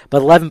 points,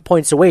 but 11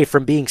 points away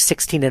from being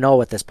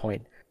 16-0 at this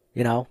point.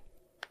 They're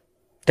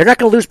not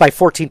going to lose by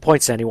 14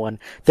 points to anyone.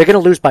 They're going to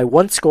lose by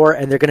 1 score,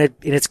 and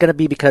it's going to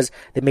be because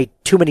they made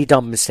too many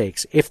dumb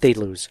mistakes. If they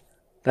lose,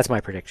 that's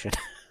my prediction.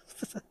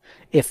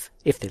 if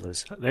they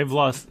lose, they've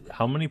lost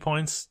how many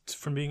points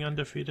from being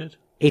undefeated?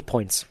 8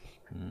 points.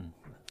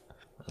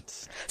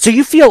 So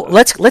you feel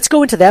let's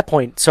go into that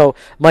point. So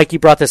Mike, you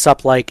brought this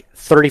up like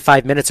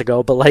 35 minutes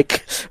ago, but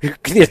like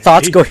your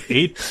thoughts go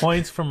 8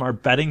 points from our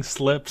betting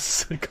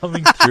slips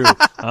coming through.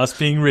 Us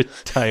being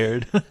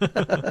retired.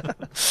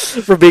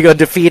 For being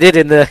undefeated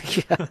in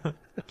the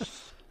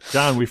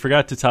John, we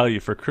forgot to tell you,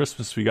 for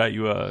Christmas we got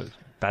you a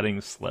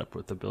betting slip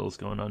with the Bills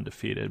going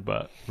undefeated,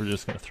 but we're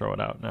just going to throw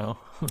it out now.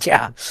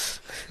 Yeah.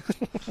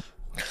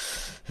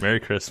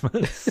 Merry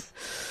Christmas.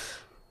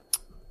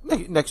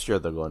 Next year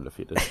they'll go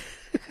undefeated.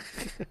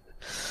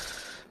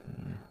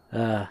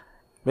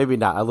 Maybe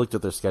not. I looked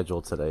at their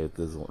schedule today.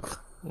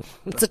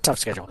 It's a tough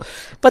schedule.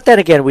 But then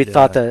again, we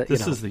thought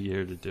this is the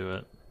year to do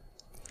it.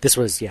 This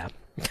was,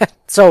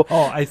 So,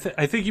 I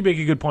think you make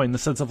a good point in the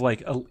sense of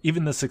like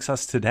even the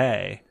success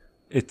today.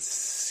 It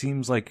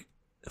seems like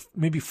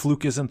maybe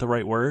fluke isn't the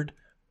right word,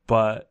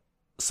 but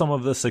some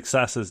of the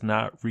success is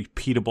not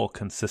repeatable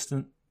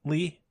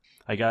consistently.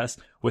 I guess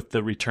with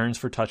the returns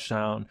for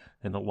touchdown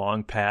and the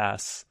long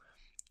pass,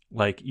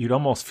 like you'd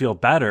almost feel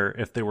better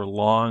if they were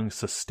long,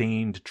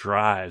 sustained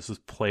drives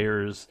with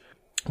players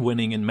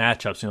winning in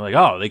matchups. And you're like,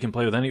 oh, they can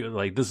play with any.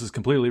 Like this is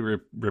completely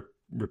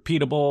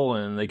repeatable,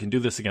 and they can do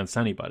this against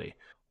anybody.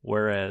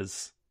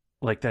 Whereas,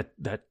 like that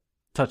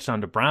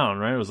touchdown to Brown,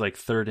 right? It was like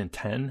 3rd and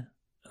 10,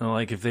 and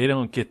like if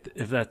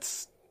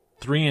that's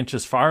 3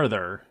 inches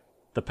farther,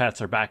 the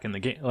Pats are back in the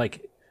game.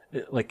 Like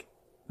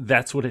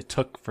that's what it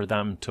took for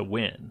them to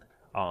win.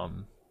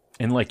 And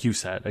like you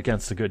said,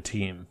 against a good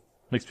team,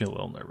 makes me a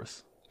little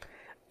nervous.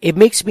 It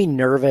makes me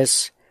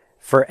nervous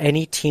for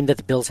any team that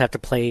the Bills have to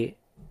play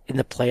in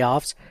the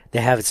playoffs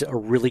that has a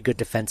really good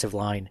defensive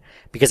line,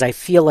 because I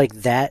feel like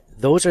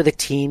those are the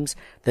teams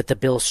that the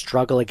Bills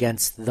struggle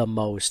against the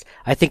most.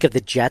 I think of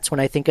the Jets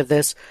when I think of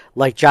this.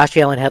 Like Josh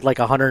Allen had like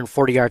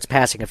 140 yards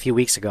passing a few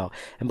weeks ago,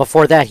 and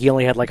before that he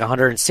only had like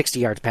 160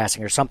 yards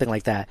passing or something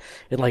like that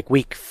in like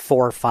week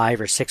 4 or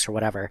 5 or 6 or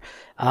whatever.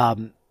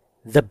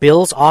 The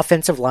Bills'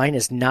 offensive line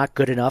is not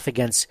good enough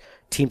against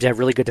teams that have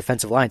really good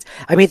defensive lines.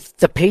 I mean,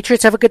 the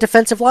Patriots have a good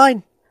defensive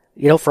line.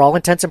 For all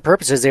intents and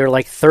purposes, they were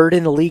like 3rd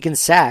in the league in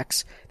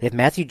sacks. They have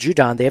Matthew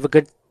Judon. They have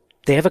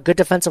a good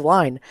defensive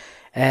line,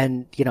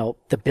 and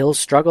the Bills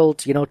struggled,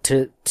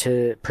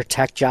 to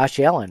protect Josh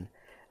Allen.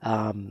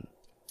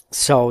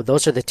 So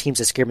those are the teams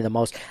that scare me the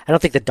most. I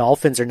don't think the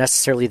Dolphins are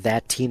necessarily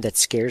that team that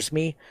scares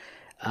me,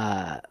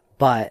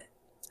 but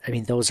I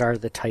mean those are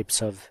the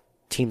types of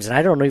teams, and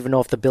I don't even know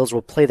if the Bills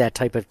will play that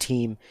type of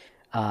team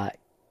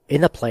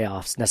in the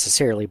playoffs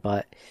necessarily,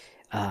 but.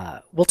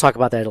 We'll talk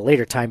about that at a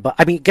later time, but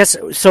I mean,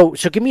 so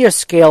give me a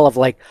scale of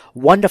like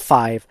 1 to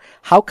 5.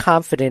 How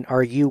confident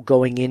are you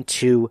going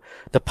into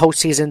the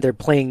postseason? They're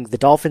playing the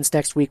Dolphins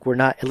next week. We're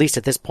not, at least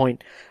at this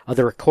point of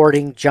the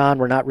recording, John,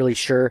 we're not really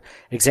sure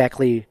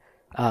exactly,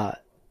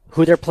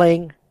 who they're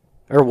playing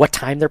or what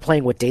time they're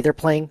playing, what day they're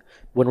playing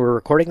when we're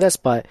recording this.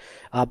 But,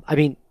 I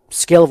mean,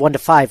 scale of 1 to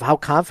 5, how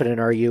confident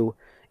are you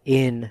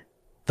in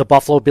the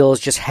Buffalo Bills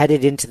just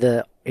headed into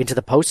the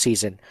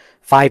postseason?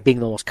 5 being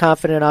the most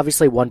confident,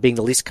 obviously, 1 being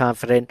the least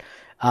confident.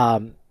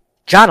 John,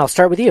 I'll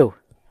start with you.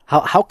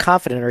 How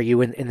confident are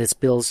you in this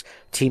Bills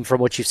team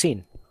from what you've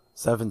seen?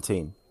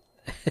 17.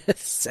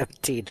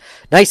 17.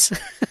 Nice.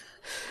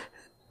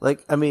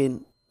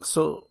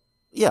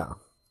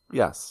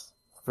 Yes,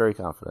 very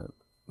confident.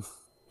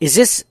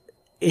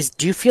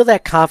 Do you feel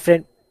that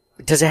confident?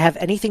 Does it have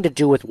anything to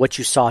do with what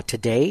you saw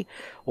today,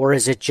 or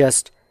is it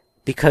just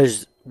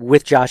because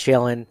with Josh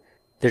Allen,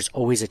 there's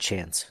always a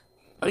chance?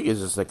 I think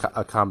it's just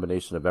a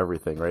combination of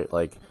everything, right?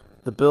 Like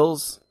the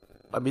Bills,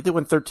 I mean, they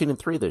went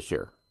 13-3 this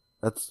year.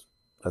 That's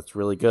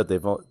really good.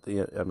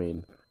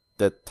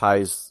 That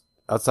ties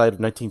outside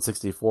of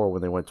 1964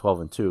 when they went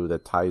 12-2.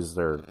 That ties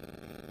their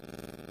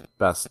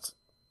best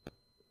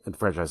in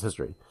franchise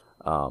history,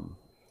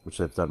 which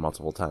they've done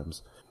multiple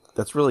times.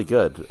 That's really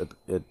good.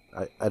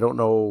 I don't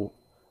know.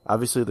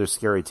 Obviously, there's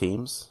scary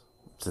teams: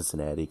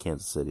 Cincinnati,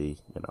 Kansas City,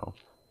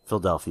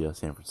 Philadelphia,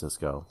 San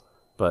Francisco,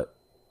 but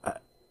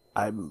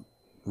I'm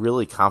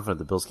really confident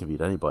the Bills can beat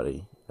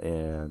anybody.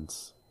 And,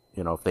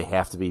 if they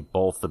have to beat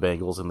both the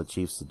Bengals and the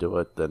Chiefs to do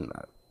it, then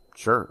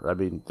sure. I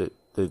mean,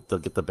 they'll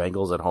get the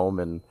Bengals at home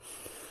and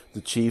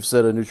the Chiefs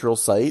at a neutral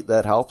site.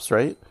 That helps,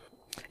 right?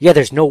 Yeah,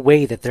 there's no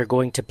way that they're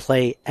going to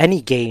play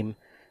any game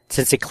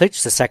since they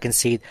clinched the 2nd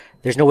seed.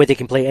 There's no way they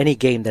can play any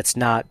game that's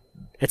not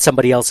at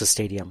somebody else's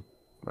stadium.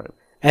 Right.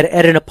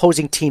 At an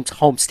opposing team's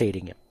home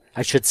stadium.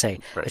 I should say.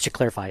 Right. I should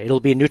clarify. It'll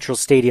be a neutral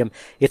stadium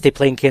if they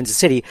play in Kansas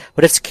City.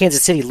 But if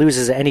Kansas City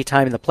loses at any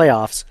time in the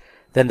playoffs,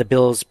 then the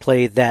Bills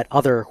play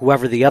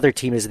whoever the other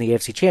team is in the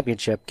AFC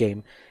Championship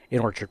game in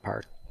Orchard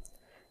Park.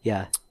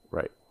 Yeah.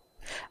 Right.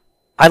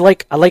 I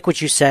like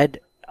what you said,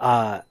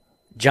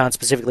 John,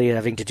 specifically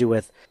having to do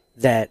with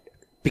that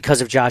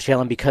because of Josh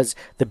Allen, because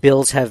the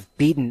Bills have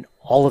beaten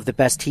all of the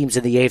best teams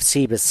in the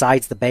AFC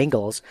besides the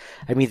Bengals.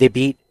 I mean,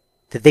 did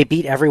they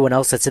beat everyone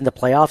else that's in the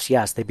playoffs?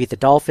 Yes. They beat the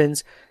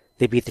Dolphins.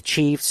 They beat the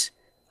Chiefs.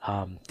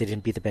 They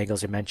didn't beat the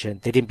Bengals, I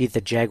mentioned. They didn't beat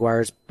the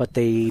Jaguars, but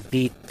they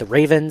beat the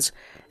Ravens.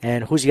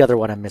 And who's the other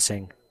one I'm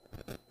missing?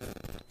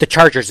 The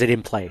Chargers they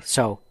didn't play.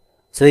 So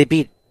they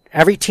beat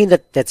every team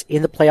that's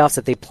in the playoffs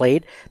that they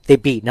played, they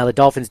beat. Now, the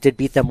Dolphins did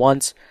beat them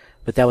once,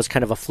 but that was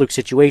kind of a fluke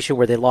situation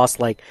where they lost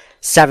like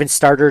 7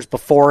 starters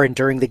before and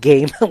during the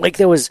game. Like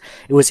it was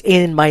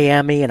in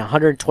Miami and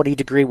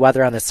 120-degree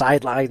weather on the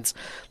sidelines.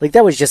 Like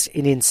that was just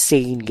an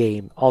insane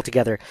game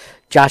altogether.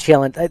 Josh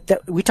Allen,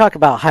 we talk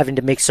about having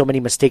to make so many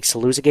mistakes to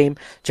lose a game.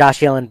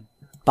 Josh Allen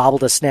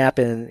bobbled a snap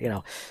and,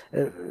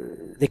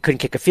 they couldn't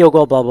kick a field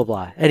goal, blah, blah,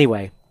 blah.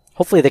 Anyway,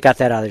 hopefully they got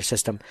that out of their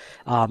system.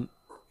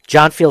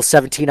 John feels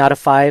 17 out of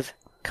 5,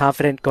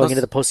 confident going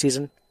into the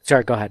postseason.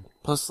 Sorry, go ahead.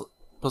 Plus,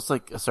 they're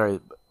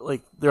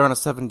on a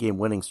 7-game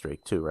winning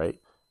streak too, right?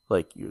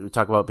 Like you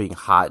talk about being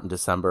hot in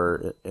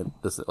December, and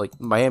this, like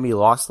Miami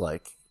lost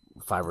like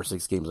 5 or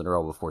 6 games in a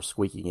row before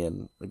squeaking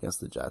in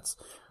against the Jets.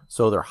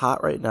 So they're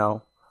hot right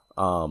now,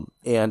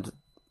 and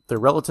they're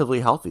relatively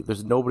healthy.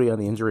 There's nobody on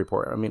the injury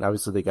report. I mean,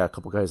 obviously they got a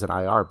couple guys in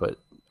IR, but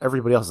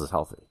everybody else is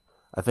healthy.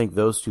 I think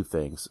those 2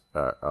 things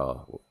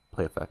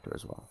play a factor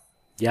as well.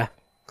 Yeah,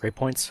 great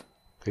points.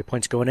 Great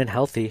points going in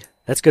healthy.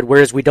 That's good.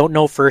 Whereas we don't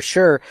know for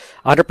sure,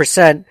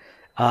 100%,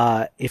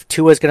 if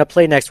Tua is going to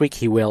play next week,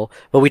 he will.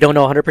 But we don't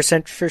know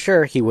 100% for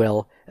sure he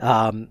will,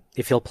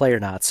 if he'll play or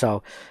not.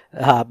 So,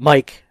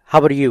 Mike, how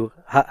about you?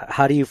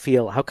 How do you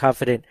feel? How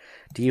confident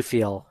do you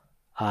feel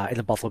in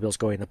the Buffalo Bills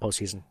going in the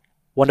postseason?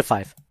 1 to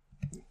 5.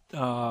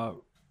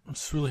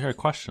 It's a really hard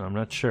question. I'm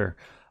not sure.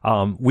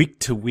 Week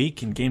to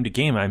week and game to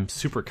game, I'm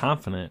super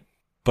confident.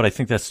 But I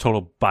think that's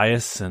total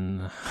bias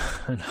and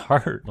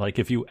heart. Like,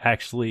 if you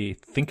actually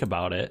think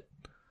about it,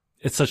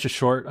 it's such a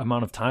short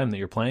amount of time that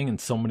you're playing and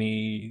so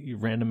many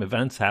random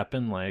events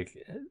happen. Like,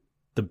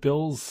 the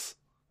Bills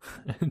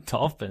and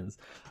Dolphins,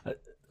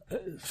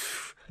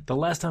 the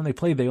last time they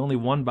played, they only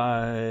won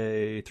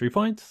by 3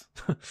 points,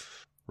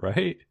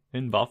 right?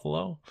 In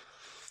Buffalo.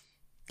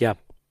 Yeah.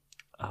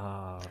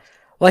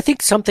 Well, I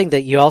think something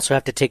that you also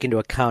have to take into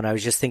account, I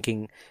was just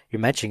thinking, you're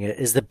mentioning it,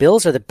 is the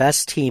Bills are the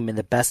best team in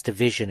the best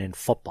division in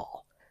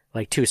football.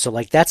 Like, too. So,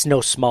 like, that's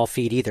no small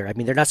feat either. I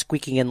mean, they're not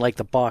squeaking in like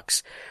the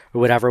Bucs or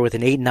whatever with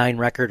an 8-9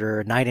 record or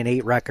a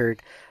 9-8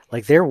 record.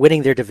 Like, they're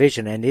winning their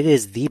division, and it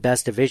is the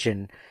best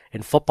division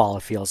in football,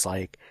 it feels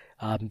like.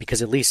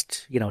 Because at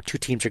least, 2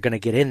 teams are going to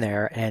get in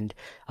there, and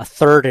a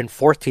 3rd and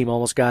 4th team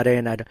almost got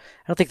in. I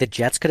don't think the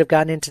Jets could have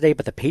gotten in today,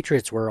 but the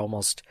Patriots were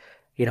almost,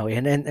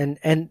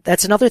 and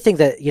that's another thing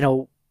that,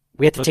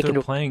 we have to take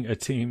into playing a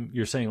team.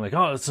 You're saying like,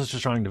 oh, it's such a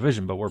strong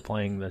division, but we're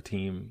playing the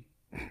team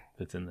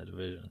that's in the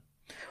division.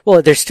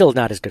 Well, they're still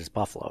not as good as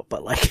Buffalo,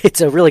 but like it's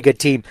a really good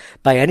team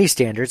by any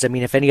standards. I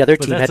mean, if any other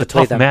team had to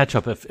play them, that's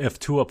a tough matchup. If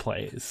Tua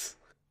plays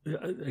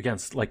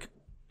against, like,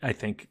 I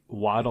think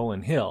Waddle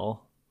and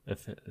Hill,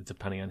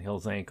 depending on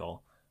Hill's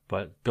ankle,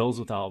 but Bills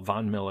without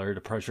Von Miller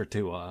to pressure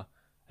Tua,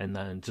 and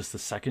then just the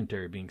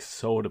secondary being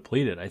so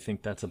depleted, I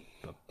think that's a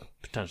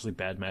potentially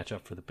bad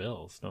matchup for the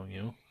Bills, don't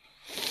you?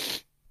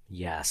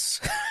 Yes.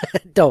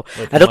 No,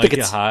 I don't think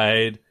it's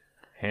Hyde,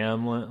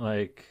 Hamlin.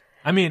 Like,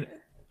 I mean,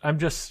 I'm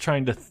just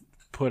trying to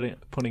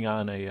putting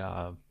on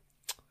I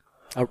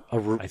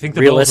think the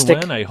realistic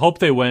Bills will win. I hope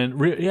they win.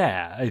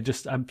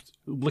 I'm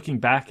looking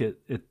back at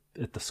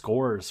the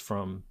scores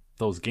from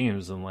those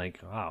games and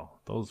like, wow,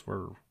 those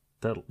were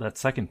that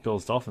second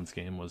Bills Dolphins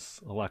game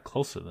was a lot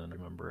closer than I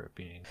remember it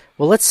being.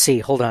 Well, let's see.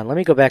 Hold on. Let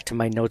me go back to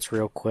my notes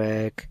real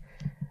quick.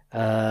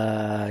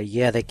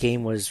 That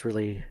game was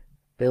really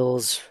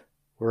Bills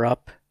were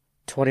up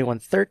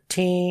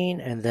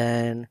 21-13, and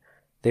then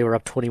they were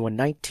up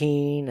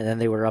 21-19, and then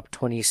they were up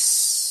 20.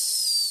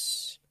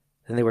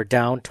 Then they were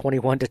down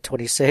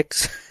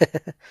 21-26.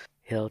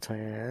 Hill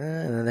 20,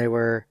 and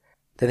then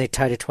they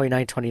tied it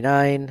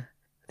 29-29.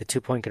 The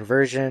 2-point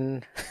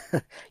conversion.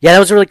 Yeah, that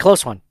was a really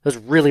close one. It was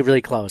really,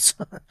 really close.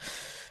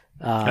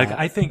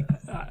 I think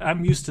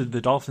I'm used to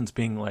the Dolphins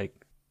being like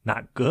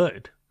not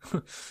good.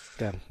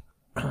 Yeah.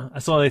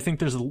 So I think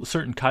there's a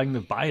certain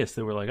cognitive bias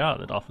that we're like, oh,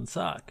 the Dolphins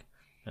suck.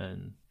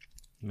 And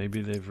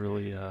maybe they've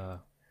really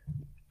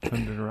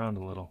turned it around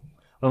a little.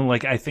 And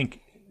like, I think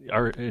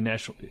our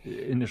initial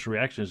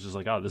reaction is just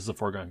like, oh, this is a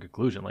foregone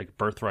conclusion. Like,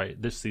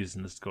 birthright this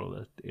season is to go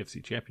to the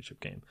AFC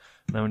Championship game.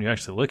 And then when you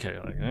actually look at it,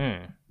 you're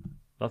like,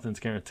 nothing's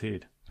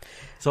guaranteed.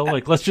 So,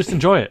 like, let's just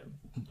enjoy it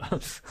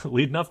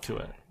leading up to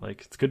it.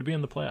 Like, it's good to be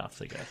in the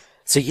playoffs, I guess.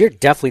 So you're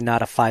definitely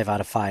not a 5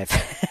 out of 5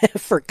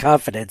 for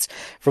confidence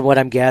from what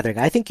I'm gathering.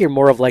 I think you're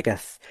more of like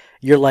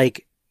you're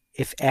like,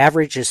 if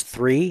average is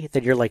 3,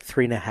 then you're like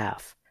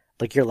 3.5.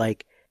 Like, you're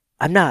like,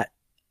 I'm not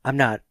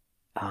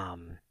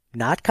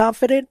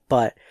confident,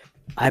 but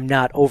I'm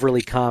not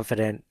overly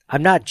confident.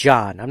 I'm not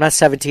John. I'm not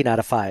 17 out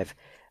of 5,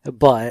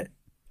 but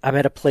I'm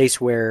at a place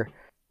where,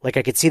 like,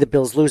 I could see the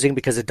Bills losing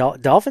because the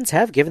Dolphins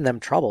have given them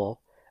trouble.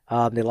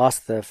 They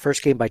lost the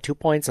first game by 2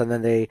 points, and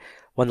then they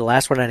won the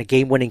last one on a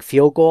game-winning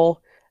field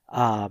goal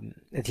at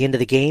the end of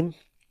the game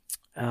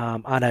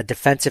on a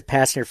defensive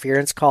pass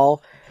interference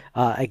call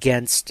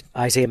against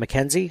Isaiah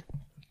McKenzie,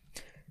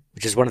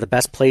 which is one of the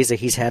best plays that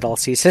he's had all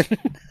season.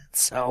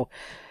 So,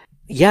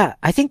 yeah,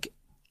 I think,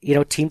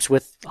 teams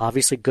with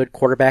obviously good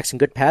quarterbacks and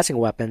good passing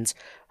weapons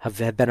have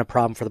been a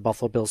problem for the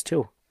Buffalo Bills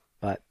too.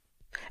 But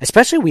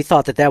especially we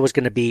thought that was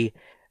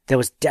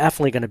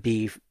definitely going to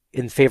be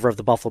in favor of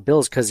the Buffalo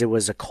Bills because it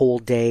was a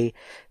cold day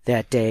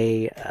that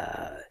day.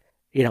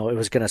 It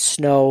was going to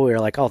snow. We were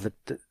like, oh,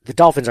 the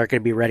Dolphins aren't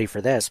going to be ready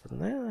for this.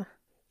 But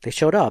they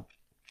showed up.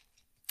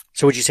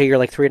 So would you say you're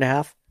like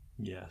 3.5?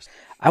 Yes.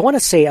 I want to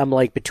say I'm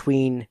like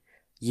between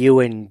you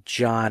and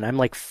John. I'm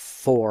like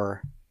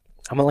 4.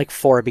 I'm like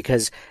 4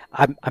 because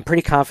I'm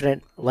pretty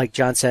confident. Like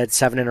John said,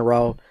 7 in a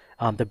row.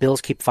 The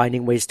Bills keep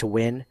finding ways to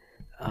win.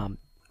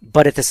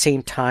 But at the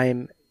same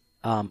time,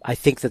 I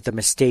think that the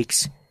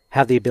mistakes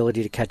have the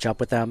ability to catch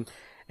up with them.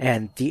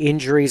 And the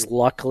injuries,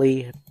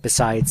 luckily,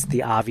 besides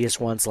the obvious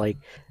ones, like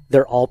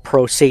they're all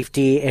pro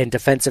safety and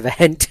defensive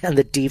end on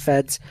the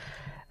defense.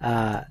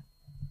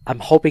 I'm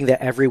hoping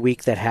that every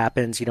week that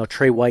happens,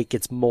 Trey White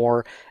gets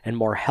more and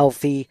more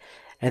healthy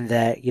and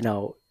that,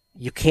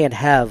 you can't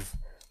have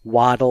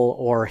Waddle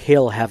or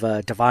Hill have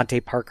a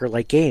Devontae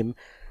Parker-like game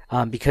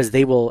because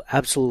they will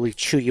absolutely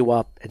chew you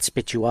up and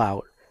spit you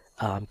out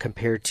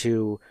compared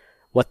to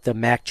what the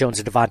Mac Jones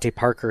and Devontae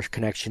Parker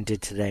connection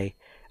did today,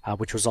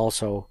 which was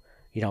also,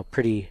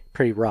 pretty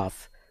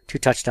rough. 2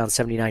 touchdowns,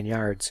 79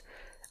 yards.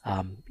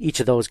 Each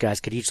of those guys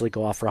could easily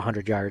go off for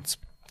 100 yards.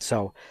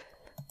 So,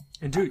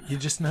 and dude, you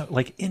just know,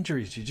 like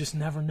injuries, you just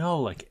never know.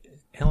 Like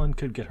Allen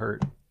could get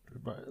hurt.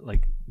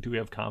 Like, do we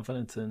have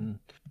confidence in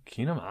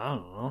Keenum? I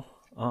don't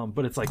know.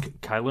 But it's like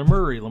Kyler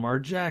Murray, Lamar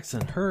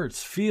Jackson,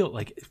 Hurts, Field.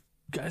 Like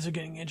guys are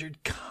getting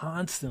injured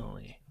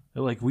constantly.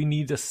 They're like we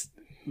need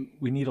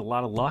a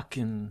lot of luck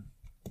and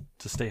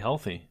to stay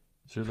healthy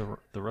through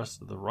the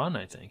rest of the run.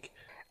 I think.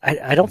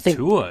 I don't think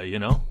Tua,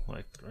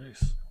 like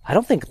Grace. I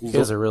don't think you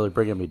guys are really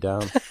bringing me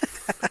down.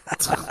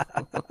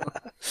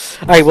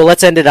 All right, well,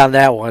 let's end it on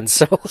that one.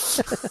 So,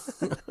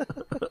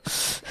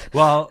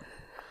 well,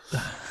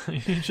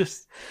 you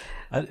just.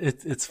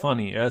 It's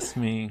funny. Ask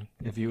me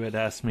if you had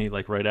asked me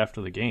like right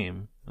after the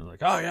game. I was like,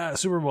 "Oh yeah,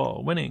 Super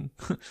Bowl winning."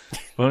 But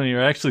when you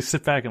actually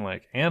sit back and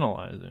like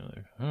analyze it,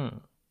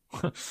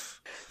 like,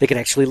 they could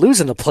actually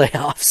lose in the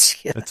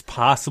playoffs. Yeah. It's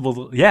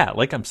possible.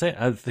 Like I'm saying,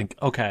 I think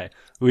okay,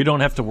 we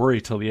don't have to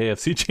worry till the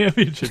AFC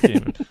Championship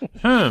game.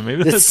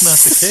 Maybe that's not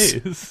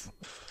the case.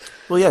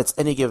 Well, yeah, it's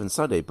any given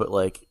Sunday, but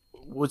like,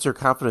 what's your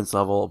confidence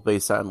level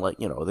based on like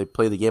they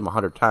play the game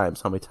 100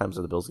 times? How many times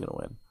are the Bills going to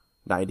win?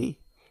 90.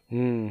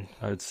 I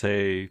would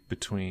say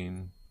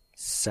between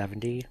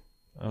 70.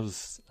 I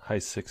was high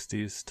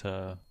 60s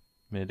to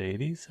mid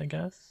 80s, I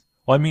guess.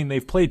 Well, I mean,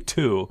 they've played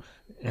 2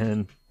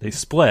 and they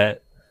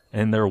split,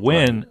 and their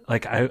win,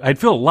 like I'd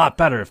feel a lot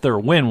better if their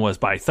win was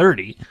by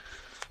 30.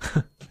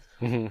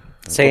 Mm-hmm.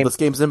 Same. Well, this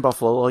game's in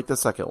Buffalo, like the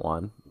second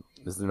one.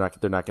 They're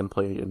not going to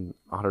play in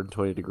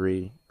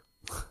 120-degree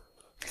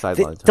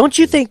sideline. Don't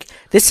you think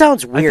this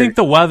sounds weird? I think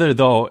the weather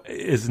though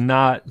is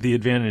not the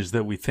advantage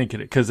that we think it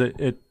because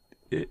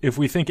if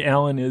we think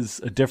Allen is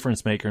a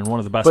difference maker and one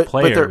of the best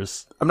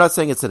players. I'm not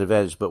saying it's an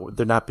advantage, but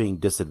they're not being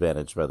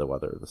disadvantaged by the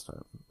weather this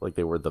time, like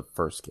they were the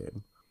first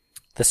game.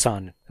 The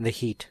sun and the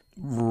heat.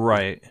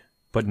 Right.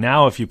 But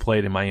now if you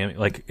played in Miami,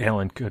 like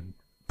Allen could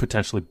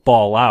potentially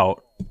ball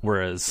out,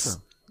 whereas,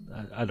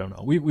 I don't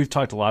know. We've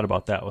talked a lot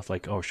about that with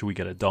like, oh, should we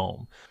get a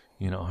dome?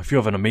 If you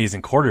have an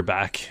amazing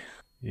quarterback,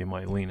 you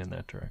might lean in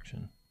that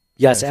direction.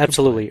 Yes,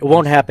 absolutely. It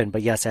won't happen,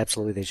 but yes,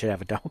 absolutely, they should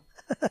have a dome.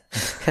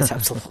 Yes,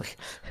 absolutely.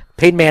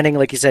 Peyton Manning,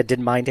 like you said,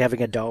 didn't mind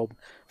having a dome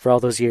for all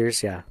those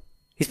years. Yeah,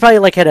 he's probably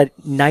like had a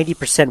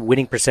 90%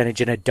 winning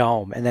percentage in a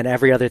dome, and then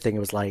every other thing it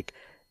was like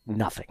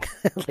nothing,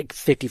 like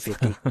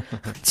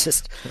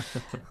 50-50.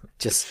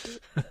 just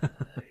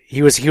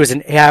he was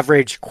an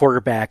average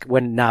quarterback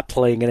when not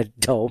playing in a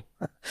dome.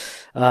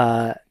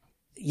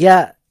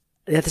 Yeah,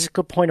 that's a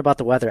good point about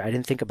the weather. I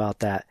didn't think about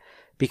that.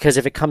 Because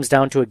if it comes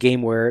down to a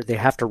game where they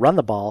have to run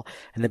the ball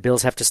and the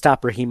Bills have to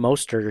stop Raheem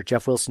Mostert or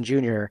Jeff Wilson Jr.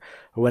 or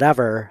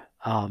whatever,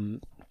 the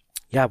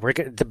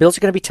Bills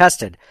are going to be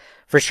tested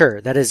for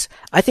sure. That is,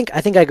 I think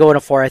I go in a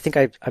 4. I think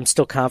I'm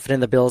still confident in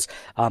the Bills.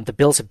 The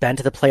Bills have been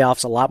to the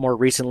playoffs a lot more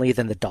recently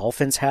than the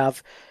Dolphins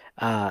have.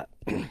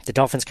 The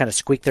Dolphins kind of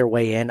squeaked their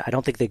way in. I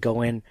don't think they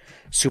go in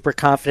super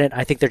confident.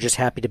 I think they're just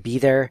happy to be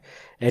there,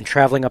 and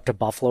traveling up to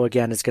Buffalo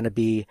again is going to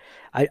be.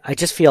 I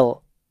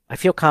feel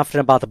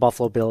confident about the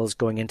Buffalo Bills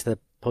going into the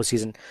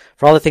postseason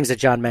for all the things that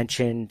John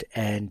mentioned,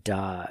 and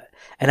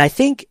I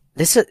think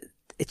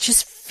it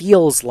just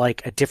feels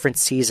like a different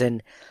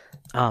season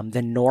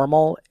than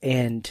normal.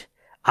 And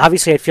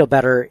obviously, I'd feel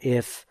better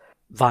if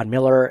Von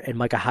Miller and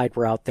Micah Hyde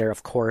were out there,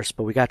 of course,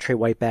 but we got Trey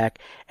White back,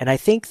 and I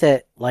think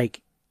that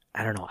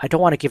I don't know, I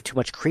don't want to give too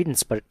much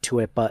credence to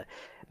it, but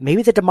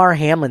maybe the Damar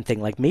Hamlin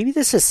thing, maybe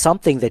this is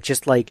something that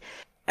just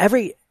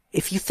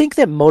if you think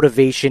that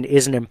motivation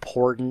isn't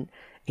important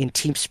in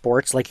team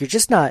sports, you're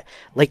just not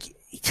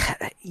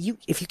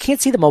if you can't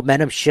see the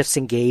momentum shifts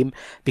in game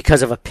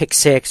because of a pick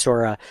six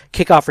or a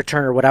kickoff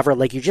return or whatever,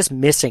 you're just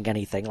missing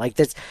anything.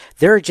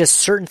 There are just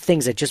certain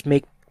things that just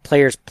make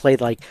players play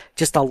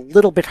just a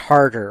little bit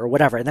harder or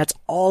whatever, and that's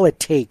all it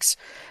takes.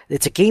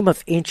 It's a game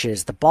of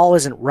inches. The ball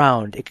isn't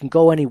round. It can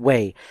go any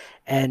way.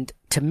 And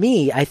to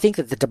me, I think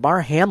that the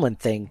Damar Hamlin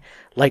thing,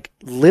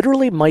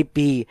 literally might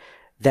be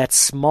that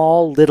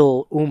small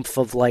little oomph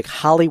of like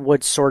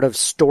Hollywood sort of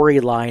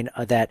storyline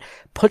that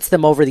puts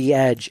them over the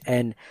edge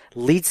and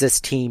leads this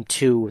team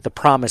to the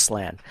promised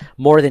land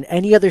more than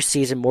any other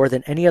season, more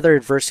than any other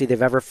adversity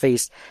they've ever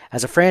faced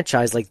as a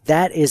franchise. Like,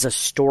 that is a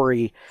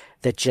story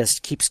that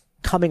just keeps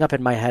coming up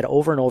in my head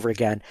over and over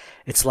again.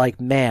 It's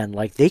like, man,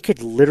 like they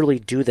could literally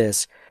do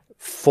this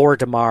for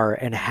DeMar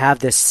and have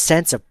this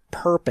sense of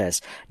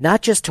purpose,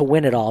 not just to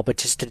win it all, but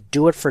just to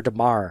do it for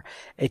DeMar.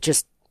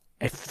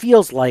 It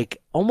feels like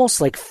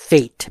almost like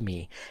fate to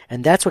me.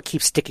 And that's what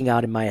keeps sticking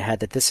out in my head,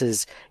 that this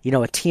is,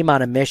 a team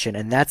on a mission.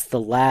 And that's the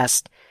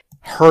last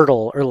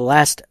hurdle or the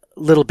last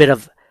little bit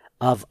of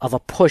a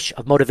push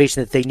of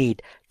motivation that they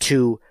need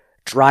to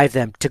drive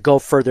them to go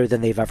further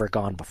than they've ever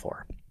gone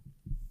before.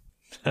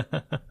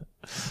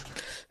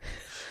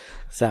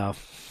 So,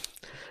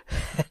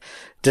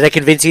 did I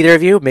convince either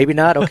of you? Maybe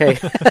not. Okay.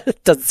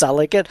 Doesn't sound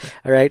like it.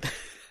 All right.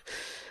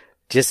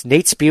 Just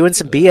Nate spewing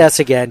some BS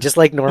again, just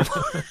like normal.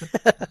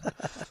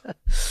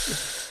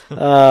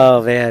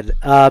 Oh, man.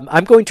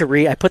 I'm going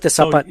to I put this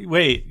up on...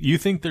 Wait, you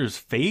think there's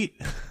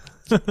fate?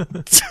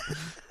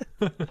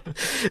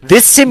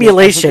 This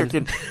simulation...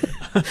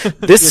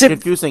 You're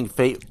confusing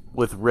fate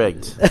with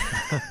rigged.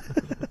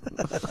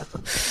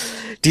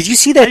 Did you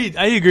see that?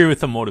 I agree with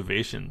the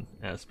motivation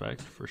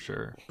aspect, for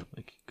sure.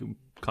 Like, you can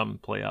come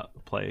play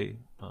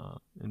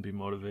and be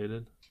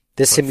motivated.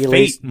 This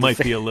simulation... Fate might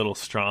be a little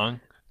strong.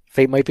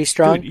 Fate might be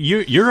strong.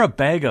 Dude, you're a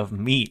bag of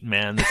meat,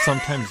 man, that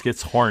sometimes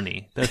gets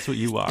horny. That's what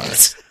you are.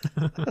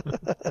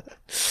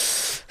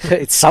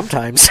 It's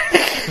sometimes.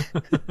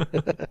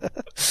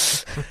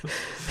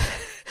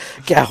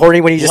 Get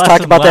horny when you just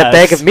talk about that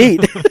bag of meat.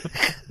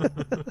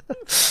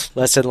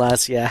 Less and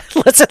less, yeah.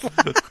 Less and less.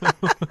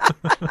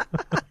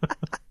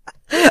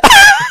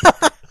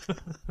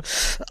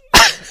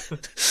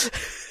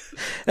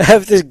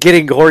 After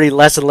getting horny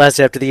less and less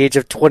after the age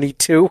of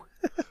 22.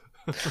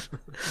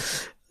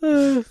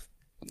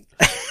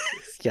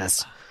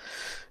 Yes.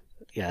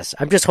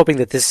 I'm just hoping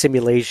that this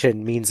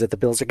simulation means that the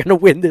Bills are going to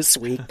win this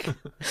week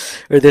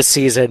or this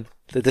season.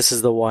 That this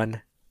is the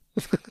one.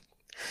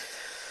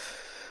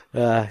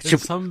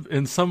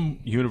 In some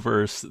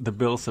universe, the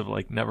Bills have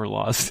like never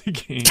lost a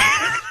game,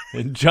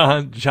 and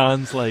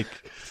John's like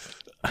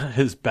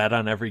his bet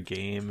on every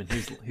game, and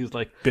he's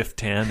like Biff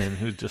Tannen,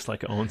 who just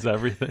like owns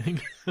everything.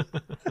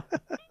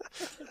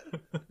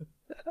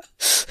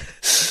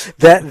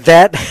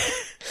 That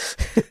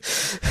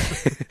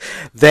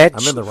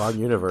I'm in the wrong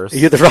universe.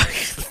 You're the wrong.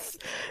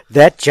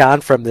 That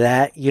John from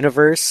that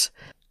universe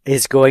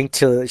is going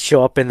to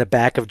show up in the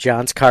back of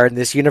John's car in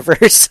this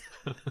universe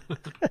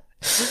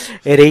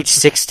at age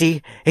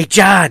 60. Hey,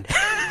 John,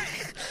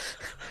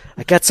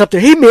 I got something.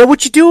 Hey, man,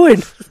 what you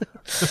doing?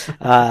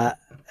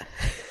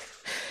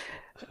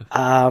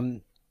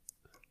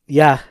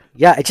 Yeah.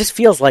 It just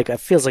feels like a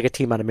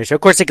team on a mission.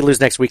 Of course, they could lose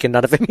next week, and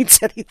none of it means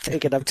anything.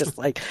 And I'm just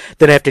like,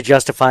 then I have to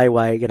justify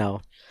why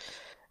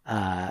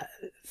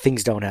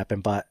things don't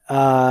happen. But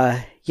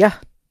yeah.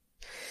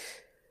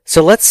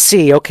 So let's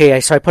see.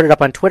 Okay, so I put it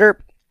up on Twitter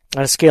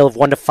on a scale of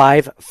 1 to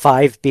 5.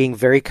 5 being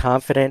very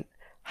confident.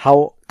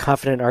 How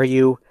confident are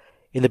you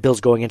in the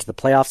Bills going into the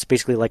playoffs?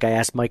 Basically, like I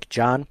asked Mike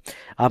John.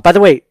 By the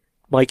way,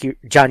 Mike,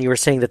 John, you were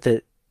saying that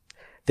the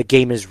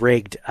game is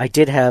rigged. I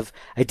did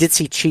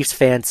see Chiefs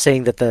fans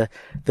saying that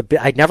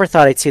I never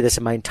thought I'd see this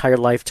in my entire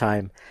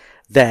lifetime,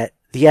 that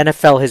the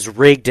NFL has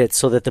rigged it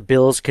so that the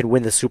Bills can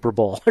win the Super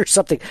Bowl or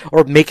something,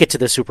 or make it to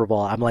the Super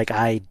Bowl. I'm like,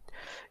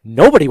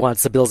 nobody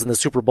wants the Bills in the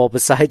Super Bowl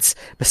besides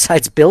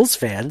Bills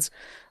fans.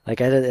 Like,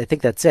 I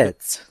think that's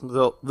it.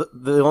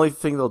 The only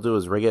thing they'll do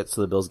is rig it so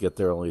the Bills get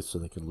there only so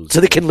they can lose.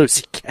 So they can lose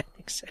again.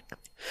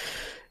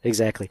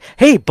 Exactly.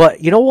 Hey,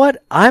 but you know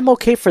what? I'm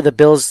okay for the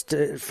Bills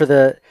for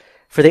the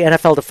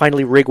NFL to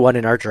finally rig one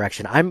in our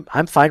direction. I'm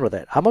fine with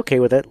it. I'm okay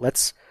with it.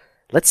 Let's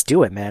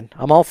do it, man.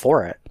 I'm all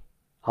for it.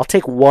 I'll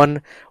take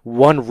one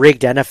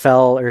rigged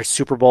NFL or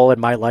Super Bowl in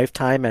my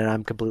lifetime, and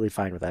I'm completely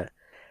fine with it.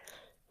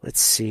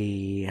 Let's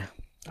see.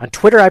 On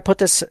Twitter, I put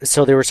this,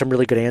 so there were some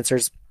really good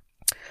answers.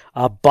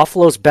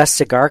 Buffalo's Best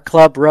Cigar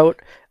Club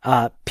wrote,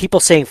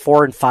 people saying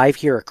 4 and 5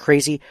 here are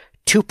crazy.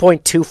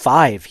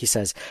 2.25, he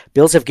says.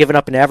 Bills have given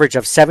up an average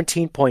of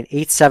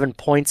 17.87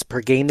 points per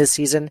game this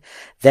season.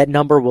 That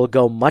number will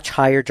go much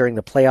higher during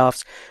the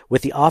playoffs.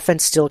 With the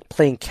offense still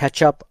playing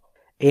catch-up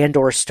and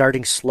or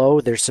starting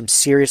slow, there's some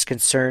serious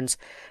concerns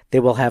they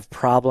will have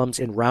problems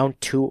in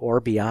round 2 or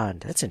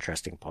beyond. That's an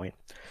interesting point.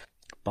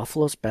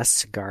 Buffalo's Best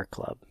Cigar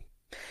Club.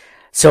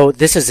 So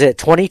this is it.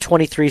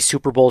 2023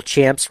 Super Bowl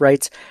champs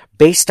writes,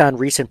 based on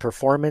recent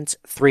performance,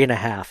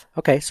 3.5.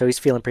 Okay, so he's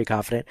feeling pretty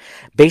confident.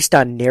 Based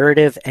on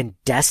narrative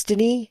and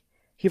destiny,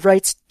 he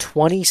writes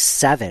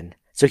 27.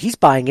 So he's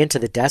buying into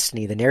the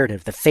destiny, the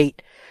narrative, the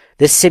fate,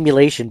 this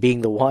simulation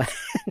being the one,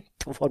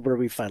 the one where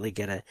we finally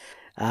get it.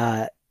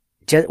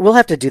 We'll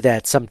have to do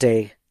that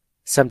someday,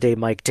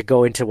 Mike, to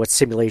go into what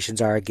simulations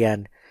are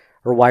again,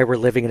 or why we're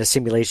living in a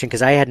simulation,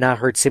 because I had not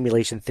heard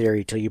simulation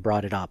theory till you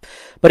brought it up.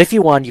 But if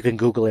you want, you can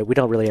Google it. We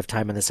don't really have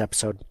time in this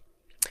episode.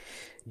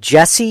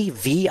 Jesse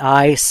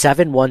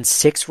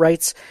VI716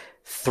 writes,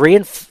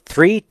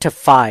 3 to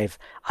 5.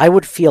 I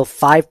would feel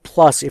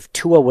 5+ if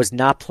Tua was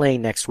not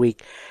playing next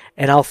week,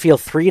 and I'll feel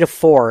 3 to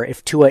 4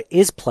 if Tua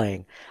is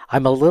playing.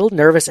 I'm a little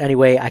nervous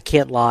anyway, I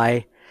can't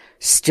lie.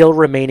 Still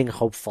remaining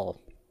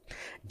hopeful.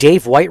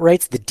 Dave White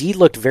writes, the D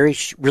looked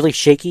really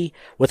shaky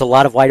with a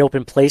lot of wide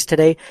open plays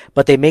today,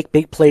 but they make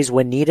big plays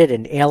when needed,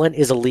 and Allen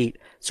is elite,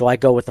 so I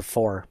go with the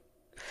 4.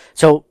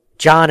 So,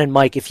 John and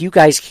Mike, if you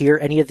guys hear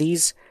any of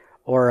these,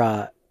 or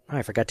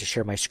I forgot to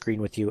share my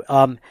screen with you.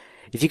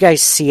 If you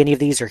guys see any of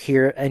these or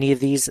hear any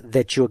of these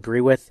that you agree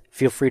with,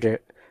 feel free to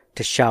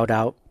shout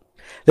out.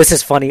 This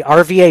is funny.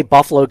 RVA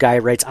Buffalo guy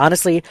writes,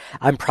 honestly,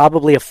 I'm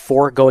probably a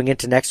 4 going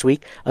into next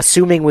week.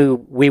 Assuming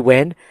we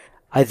win,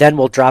 I then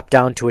will drop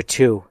down to a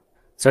 2.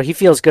 So he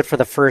feels good for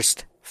the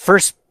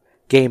first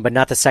game, but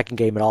not the second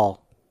game at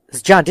all.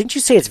 John, didn't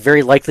you say it's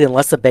very likely,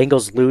 unless the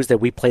Bengals lose, that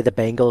we play the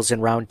Bengals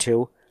in round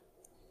 2?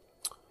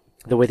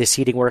 The way the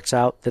seeding works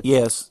out?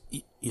 Yes.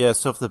 Yeah,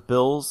 so if the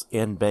Bills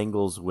and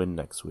Bengals win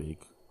next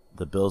week,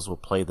 the Bills will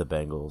play the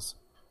Bengals,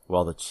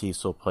 while the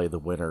Chiefs will play the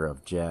winner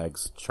of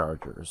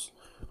Jags-Chargers.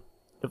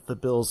 If the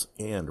Bills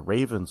and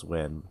Ravens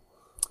win,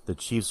 the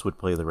Chiefs would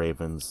play the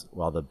Ravens,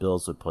 while the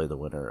Bills would play the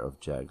winner of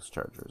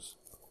Jags-Chargers.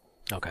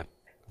 Okay.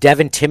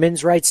 Devin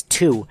Timmons writes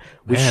 2.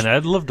 Man,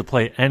 I'd love to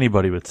play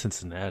anybody but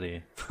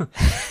Cincinnati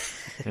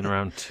in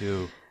round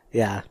 2.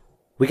 Yeah.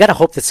 We got to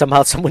hope that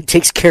somehow someone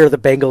takes care of the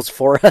Bengals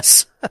for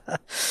us.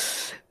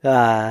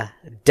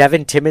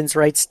 Devin Timmons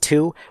writes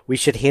 2. We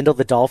should handle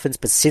the Dolphins,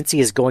 but Cincy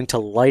is going to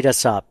light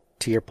us up,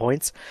 to your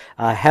points.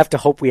 Have to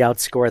hope we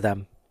outscore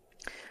them.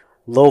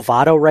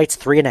 Lovato writes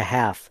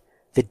 3.5.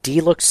 The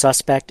D looks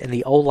suspect and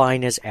the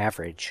O-line is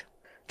average.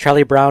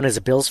 Charlie Brown, as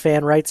a Bills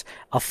fan, writes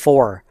a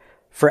 4.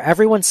 For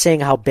everyone saying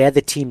how bad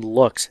the team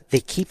looks, they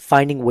keep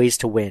finding ways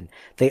to win.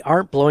 They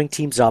aren't blowing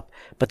teams up,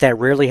 but that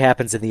rarely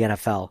happens in the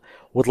NFL.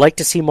 Would like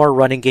to see more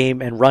running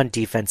game, and run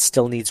defense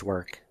still needs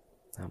work.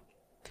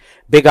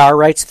 Big R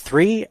writes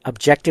 3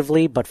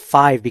 objectively, but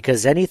 5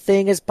 because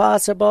anything is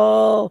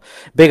possible.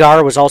 Big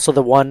R was also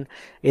the one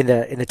in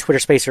the Twitter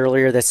space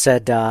earlier that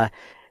said,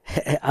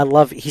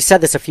 he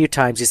said this a few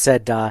times. He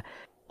said,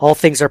 all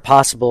things are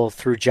possible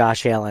through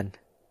Josh Allen.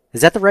 Is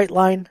that the right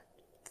line?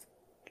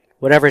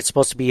 Whatever it's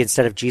supposed to be,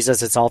 instead of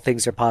Jesus, it's all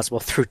things are possible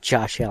through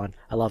Josh Allen.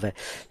 I love it.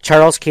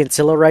 Charles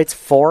Cancillo writes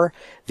 4.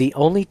 The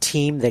only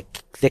team that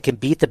can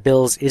beat the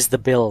Bills is the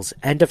Bills.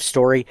 End of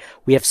story.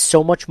 We have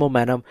so much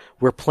momentum.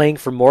 We're playing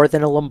for more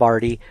than a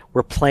Lombardi.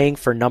 We're playing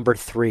for number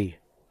 3.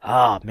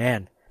 Ah,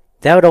 man.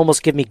 That would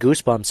almost give me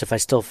goosebumps if I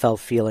still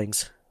felt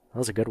feelings. That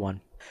was a good one.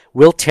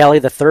 Will Tally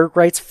the Third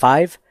writes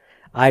 5.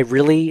 I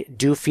really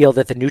do feel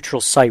that the neutral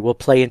site will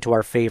play into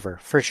our favor,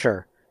 for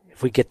sure,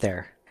 if we get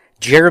there.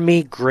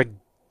 Jeremy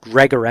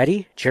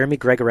Gregoretti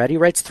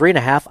writes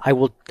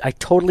 3.5. I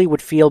totally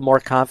would feel more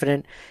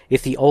confident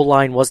if the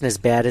O-line wasn't as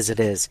bad as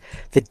it is.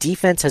 The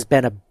defense has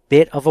been a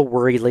bit of a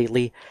worry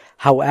lately.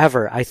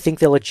 However, I think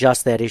they'll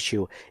adjust that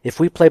issue. If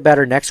we play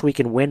better next week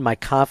and win, my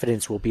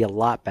confidence will be a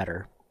lot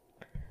better.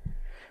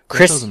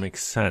 Chris, that doesn't make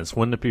sense.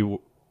 Wouldn't it be,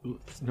 no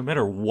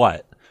matter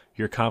what,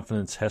 your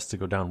confidence has to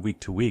go down week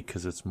to week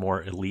because it's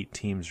more elite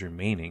teams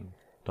remaining,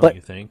 don't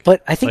you think?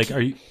 But I think,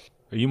 are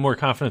you more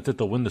confident that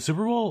they'll win the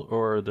Super Bowl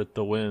or that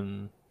they'll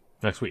win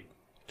next week?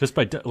 Just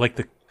by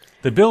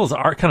the Bills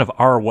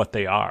are what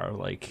they are.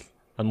 Like,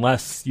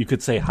 unless you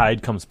could say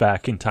Hyde comes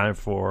back in time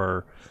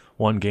for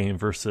one game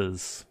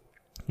versus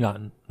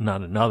not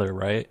another,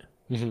 right?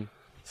 Mm-hmm.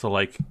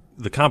 So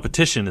the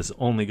competition is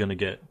only going to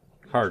get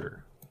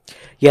harder.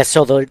 Yeah.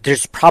 So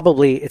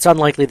it's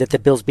unlikely that the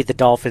Bills beat the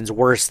Dolphins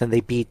worse than they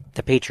beat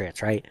the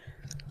Patriots, right?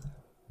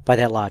 By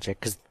that logic,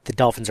 because the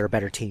Dolphins are a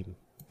better team.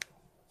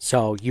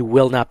 So you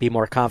will not be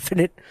more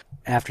confident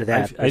after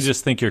that. I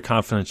just think your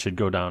confidence should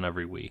go down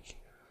every week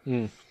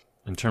in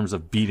terms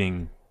of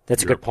beating.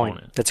 That's a good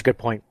point. That's a good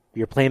point.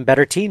 You're playing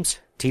better teams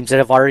that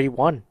have already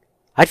won.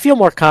 I'd feel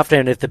more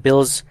confident if the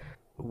Bills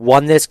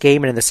won this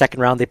game and in the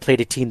second round they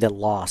played a team that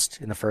lost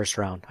in the first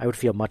round. I would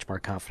feel much more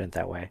confident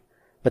that way.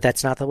 But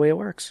that's not the way it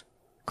works.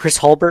 Chris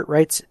Hulbert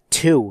writes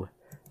 2.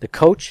 The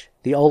coach,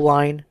 the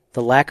O-line,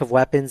 the lack of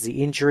weapons,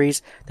 the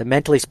injuries, the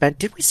mentally spent.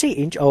 Did we say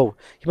you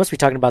must be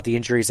talking about the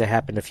injuries that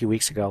happened a few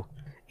weeks ago.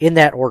 In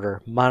that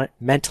order,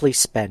 mentally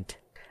spent.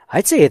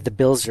 I'd say the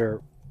Bills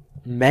are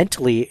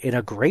mentally in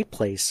a great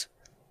place.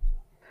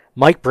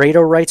 Mike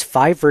Brado writes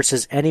 5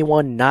 versus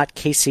anyone not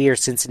KC or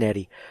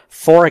Cincinnati.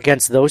 4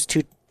 against those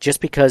two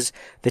just because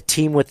the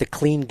team with the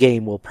clean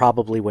game will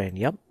probably win.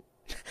 Yep.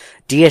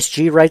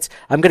 DSG writes,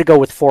 I'm going to go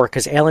with 4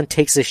 because Allen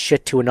takes this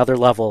shit to another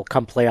level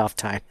come playoff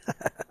time.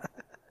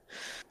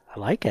 I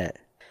like it.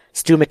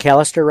 Stu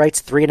McAllister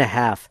writes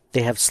 3.5.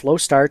 They have slow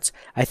starts.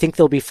 I think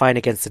they'll be fine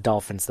against the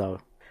Dolphins, though.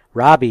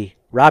 Robbie,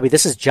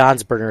 this is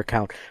John's burner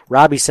account.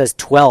 Robbie says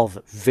 12.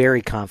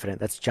 Very confident.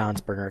 That's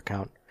John's burner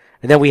account.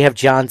 And then we have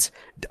John's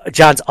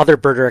other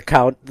burner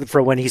account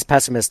for when he's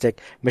pessimistic.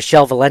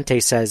 Michelle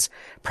Valente says,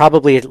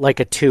 probably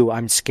like a 2.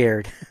 I'm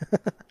scared.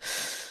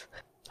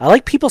 I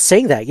like people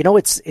saying that. You know,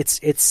 it's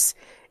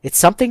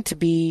something to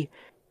be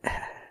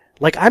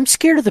Like, I'm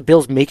scared of the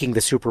Bills making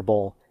the Super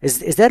Bowl.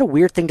 Is that a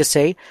weird thing to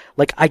say?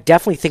 Like, I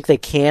definitely think they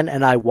can,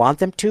 and I want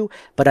them to,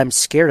 but I'm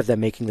scared of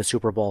them making the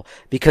Super Bowl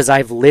because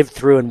I've lived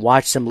through and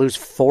watched them lose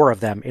 4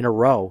 of them in a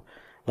row.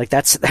 Like,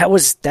 that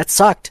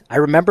sucked. I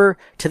remember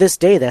to this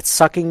day that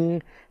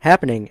sucking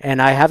happening, and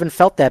I haven't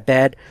felt that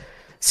bad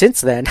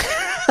since then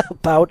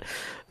about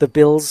the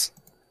Bills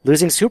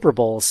losing Super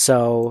Bowls.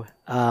 So,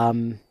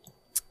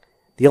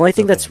 the only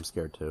thing I'm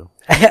scared too.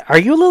 Are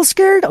you a little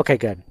scared? Okay,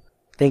 good.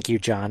 Thank you,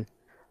 John.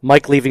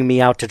 Mike leaving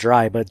me out to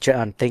dry, but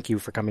John, thank you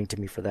for coming to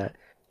me for that,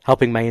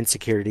 helping my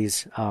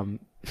insecurities. ADB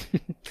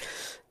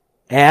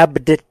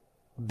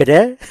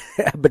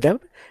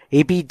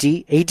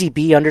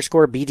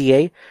underscore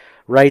BDA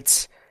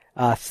writes,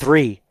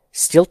 3,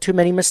 still too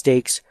many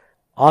mistakes.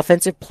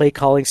 Offensive play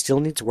calling still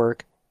needs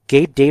work.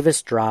 Gabe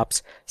Davis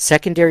drops.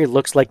 Secondary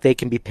looks like they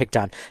can be picked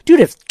on. Dude,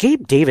 if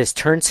Gabe Davis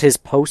turns his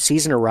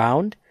postseason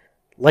around,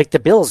 like the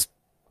Bills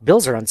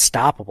are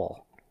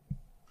unstoppable.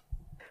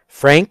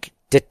 Frank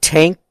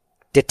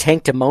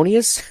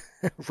Detanctimonious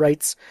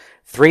writes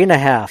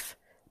 3.5,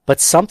 but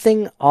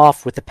something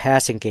off with the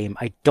passing game.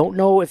 I don't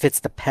know if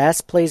it's the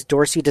pass plays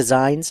Dorsey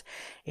designs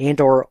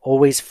and or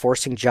always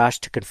forcing Josh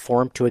to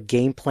conform to a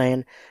game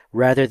plan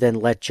rather than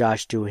let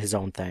Josh do his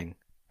own thing.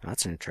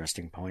 That's an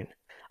interesting point.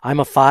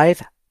 I'm a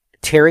 5.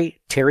 Terry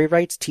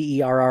writes,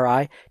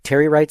 Terri.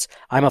 Terry writes,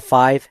 I'm a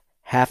 5,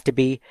 have to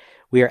be.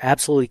 We are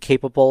absolutely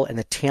capable, and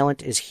the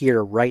talent is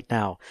here right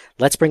now.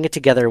 Let's bring it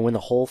together and win the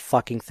whole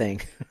fucking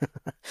thing.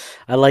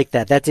 I like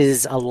that. That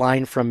is a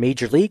line from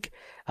Major League.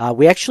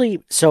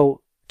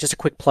 Just a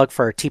quick plug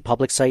for our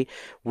TeePublic site.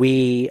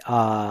 We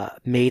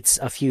made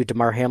a few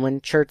Damar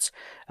Hamlin shirts.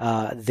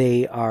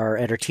 They are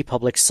at our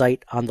TeePublic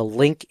site on the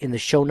link in the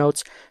show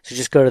notes. So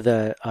just go to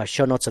the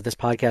show notes of this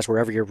podcast,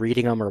 wherever you're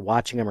reading them or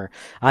watching them or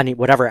on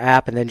whatever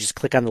app, and then just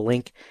click on the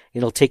link.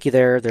 It'll take you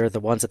there. They're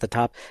the ones at the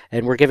top.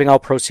 And we're giving all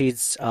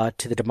proceeds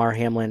to the Damar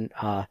Hamlin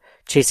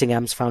Chasing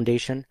M's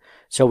Foundation.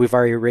 So we've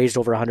already raised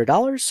over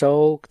 $100.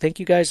 So thank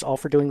you guys all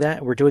for doing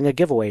that. We're doing a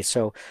giveaway.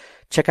 So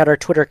check out our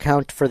Twitter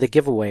account for the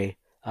giveaway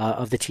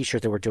of the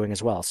t-shirt that we're doing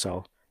as well.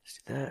 So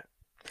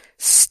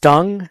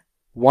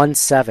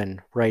Stung17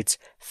 writes,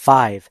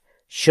 5,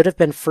 should have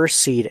been first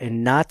seed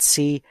and not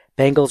see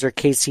Bengals or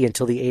KC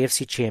until the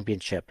AFC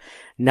Championship.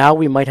 Now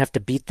we might have to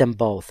beat them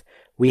both.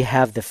 We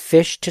have the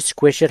fish to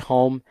squish at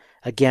home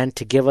again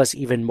to give us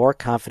even more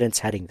confidence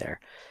heading there.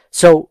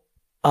 So,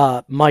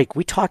 Mike,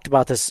 we talked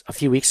about this a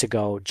few weeks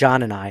ago,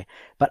 John and I,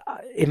 but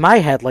in my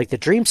head, like the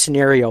dream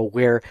scenario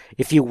where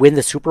if you win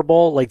the Super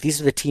Bowl, like these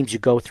are the teams you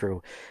go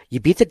through. You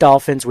beat the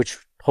Dolphins, which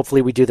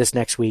hopefully we do this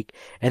next week,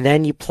 and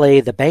then you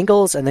play the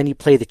Bengals, and then you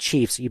play the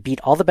Chiefs. You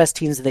beat all the best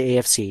teams in the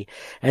AFC,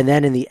 and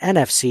then in the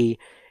NFC,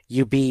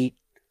 you beat,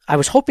 I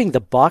was hoping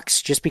the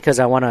Bucs, just because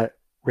I want to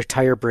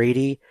retire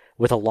Brady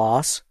with a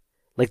loss.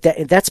 Like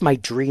that's my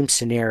dream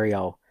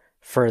scenario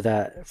for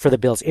the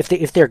Bills.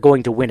 If they're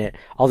going to win it,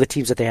 all the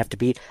teams that they have to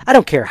beat. I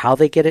don't care how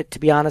they get it, to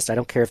be honest. I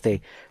don't care if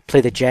they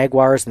play the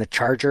Jaguars and the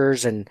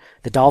Chargers and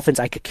the Dolphins.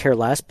 I could care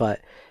less,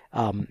 but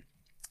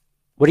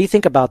what do you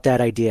think about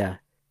that idea?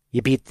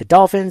 You beat the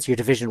Dolphins, your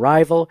division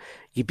rival.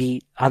 You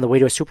beat, on the way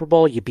to a Super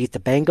Bowl, you beat the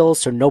Bengals,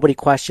 so nobody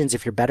questions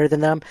if you're better than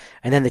them.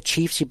 And then the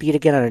Chiefs you beat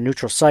again on a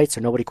neutral site,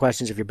 so nobody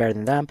questions if you're better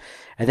than them.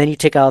 And then you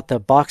take out the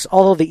Bucs.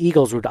 Although the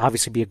Eagles would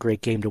obviously be a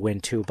great game to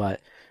win too,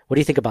 but what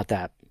do you think about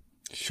that?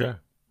 Sure.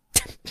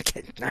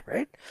 All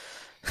right.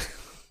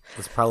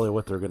 That's probably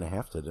what they're going to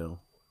have to do.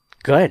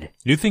 Good.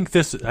 You think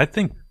this? I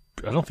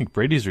don't think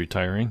Brady's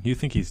retiring. You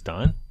think he's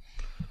done?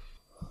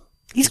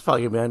 He's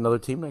probably going to be on another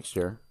team next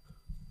year.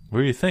 What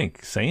do you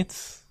think?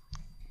 Saints?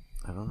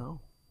 I don't know.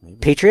 Maybe.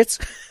 Patriots?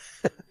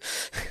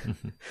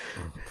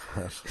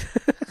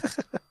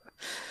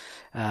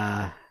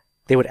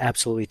 They would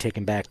absolutely take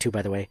him back too,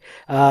 by the way.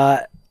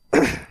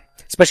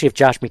 Especially if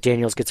Josh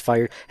McDaniels gets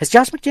fired. Has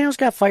Josh McDaniels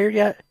got fired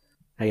yet?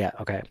 Oh, yeah,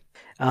 okay.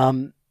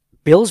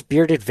 Bill's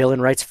bearded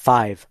villain writes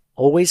 5.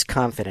 Always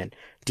confident.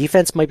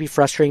 Defense might be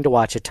frustrating to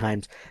watch at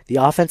times. The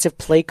offensive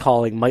play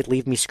calling might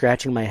leave me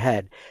scratching my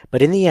head.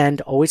 But in the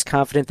end, always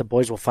confident the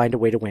boys will find a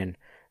way to win.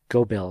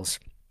 Go Bills.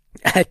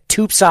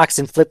 Tube Socks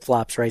and Flip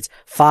Flops writes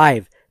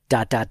 5. ...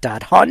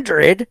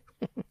 100.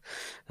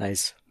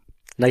 Nice.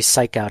 Nice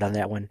psych out on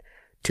that one.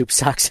 Tube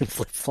Socks and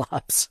Flip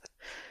Flops.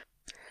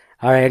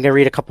 All right, I'm going to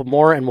read a couple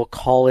more and we'll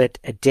call it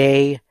a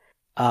day.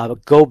 Bo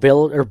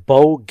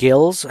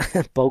Gills.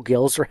 Bo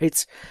Gills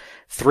writes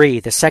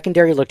 3. The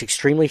secondary looked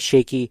extremely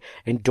shaky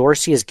and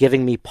Dorsey is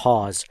giving me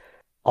pause.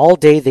 All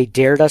day they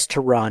dared us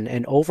to run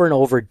and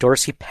over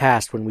Dorsey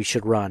passed when we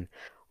should run.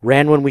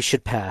 Ran when we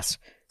should pass.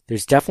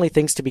 There's definitely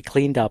things to be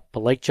cleaned up,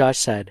 but like Josh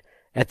said,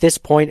 at this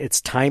point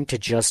it's time to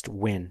just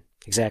win.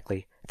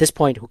 Exactly. At this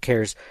point, who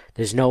cares?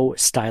 There's no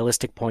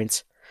stylistic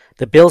points.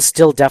 The Bills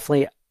still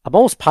definitely, I'm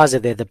almost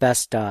positive they have the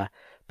best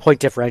point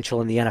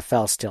differential in the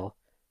NFL still.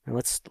 Now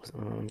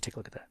let me take a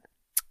look at that.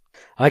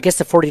 I guess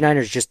the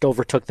 49ers just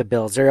overtook the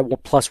Bills. They're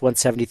at plus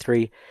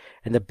 173,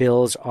 and the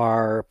Bills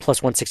are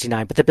plus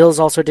 169. But the Bills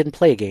also didn't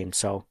play a game,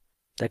 so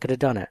that could have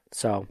done it.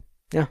 So,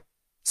 yeah,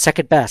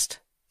 second best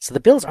So the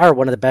Bills are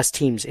one of the best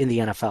teams in the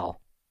NFL,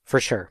 for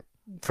sure,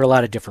 for a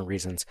lot of different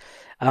reasons.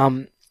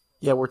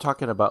 Yeah, we're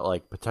talking about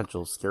like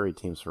potential scary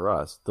teams for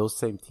us. Those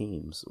same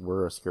teams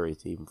were a scary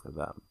team for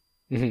them.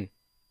 Mm-hmm.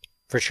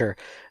 For sure.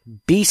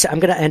 I'm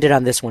going to end it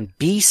on this one.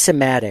 B.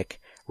 Sematic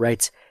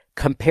writes,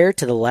 compared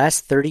to the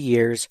last 30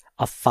 years,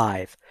 a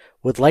 5.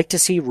 Would like to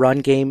see run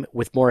game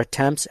with more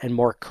attempts and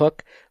more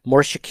Cook,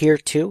 more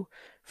Shakir too,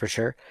 for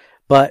sure.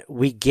 But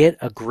we get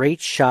a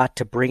great shot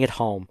to bring it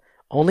home.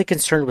 Only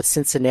concerned with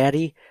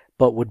Cincinnati,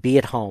 but would be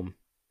at home.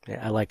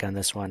 Yeah, I like on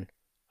this one.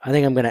 I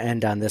think I'm going to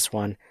end on this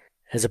one,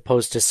 as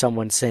opposed to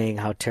someone saying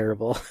how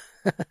terrible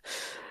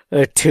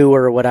 2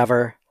 or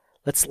whatever.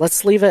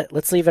 Let's leave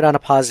it on a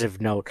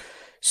positive note.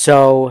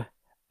 So,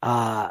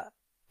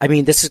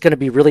 this is going to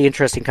be really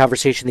interesting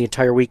conversation the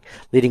entire week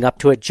leading up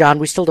to it. John,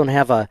 we still don't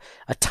have a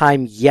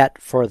time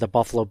yet for the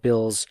Buffalo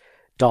Bills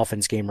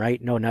Dolphins game,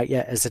 right? No, not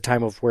yet. As the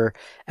time of we're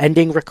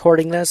ending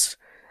recording this.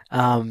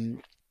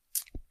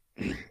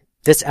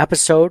 This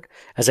episode,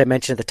 as I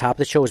mentioned at the top of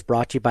the show, is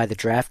brought to you by the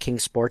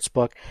DraftKings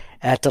Sportsbook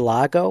at Del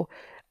Lago.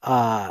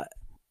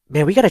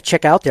 Man, we got to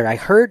check out there. I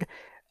heard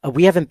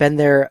we haven't been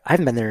there. I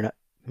haven't been there in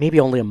maybe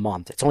only a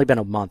month. It's only been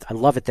a month. I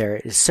love it there.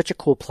 It's such a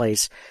cool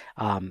place.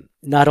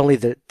 Not only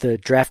the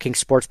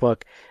DraftKings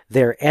Sportsbook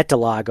there at Del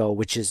Lago,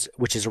 which is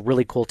a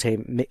really cool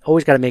team.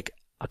 Always got to make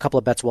a couple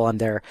of bets while I'm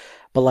there.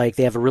 But like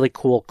they have a really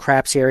cool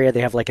craps area. They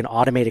have like an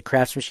automated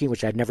craps machine,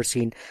 which I've never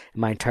seen in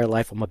my entire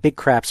life. I'm a big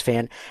craps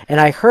fan. And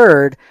I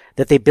heard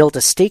that they built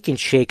a Steak and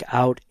Shake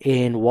out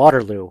in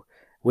Waterloo,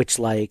 which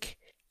like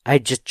I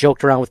just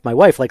joked around with my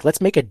wife, like,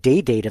 let's make a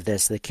day date of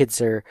this. The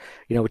kids are,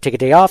 we take a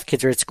day off.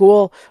 Kids are at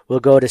school. We'll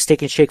go to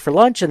Steak and Shake for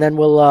lunch, and then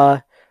we'll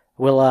go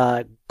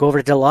over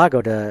to Del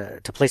Lago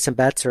to play some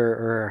bets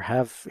or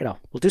have,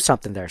 we'll do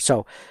something there.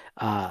 So,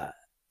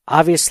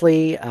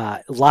 obviously,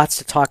 lots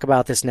to talk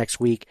about this next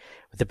week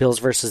with the Bills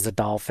versus the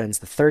Dolphins.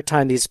 The third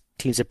time these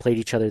teams have played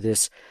each other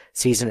this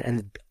season,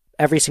 and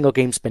every single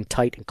game's been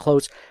tight and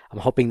close. I'm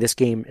hoping this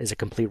game is a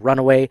complete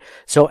runaway.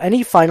 So,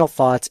 any final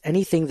thoughts?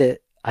 Anything that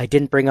I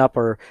didn't bring up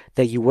or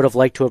that you would have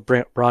liked to have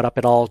brought up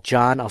at all?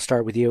 John, I'll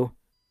start with you.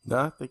 No,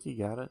 I think you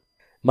got it.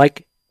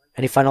 Mike,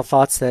 any final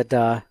thoughts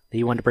that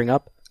you wanted to bring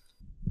up?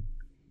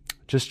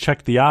 Just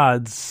check the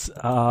odds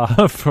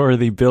for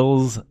the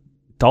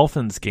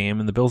Bills-Dolphins game,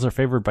 and the Bills are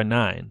favored by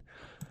 9.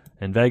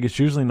 And Vegas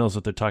usually knows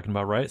what they're talking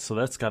about, right? So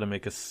that's got to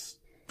make us...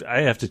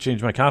 I have to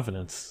change my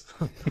confidence.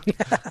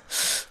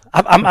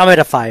 I'm at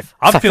a 5.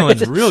 I'm feeling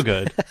real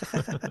good.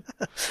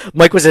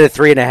 Mike was at a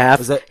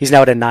 3.5. He's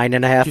now at a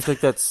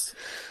 9.5.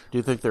 Do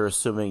you think they're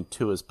assuming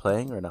Tua is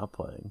playing or not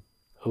playing?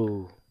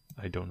 Ooh,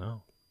 I don't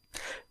know.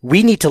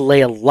 We need to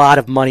lay a lot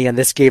of money on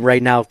this game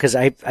right now because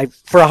I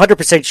for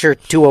 100% sure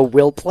Tua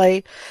will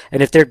play.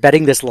 And if they're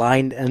betting this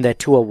line and that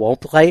Tua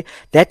won't play,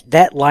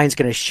 that line's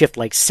going to shift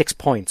like 6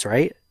 points,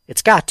 right?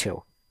 It's got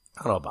to.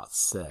 I don't know about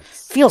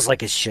 6. Feels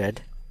like it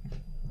should.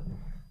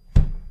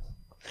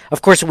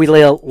 Of course, we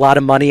lay a lot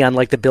of money on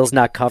like the Bills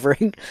not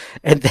covering,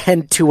 and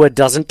then Tua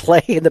doesn't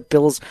play, and the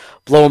Bills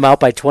blow him out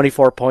by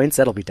 24 points.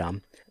 That'll be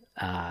dumb.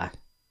 A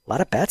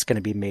lot of bets going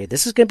to be made.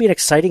 This is going to be an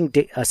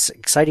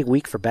exciting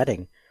week for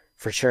betting,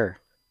 for sure.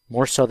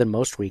 More so than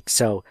most weeks.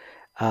 So,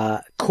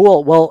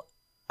 cool. Well,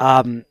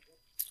 I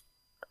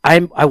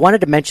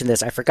wanted to mention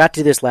this. I forgot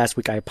to do this last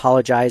week. I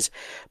apologize,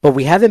 but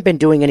we haven't been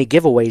doing any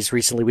giveaways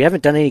recently. We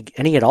haven't done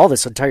any at all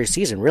this entire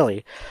season,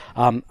 really.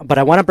 But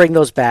I want to bring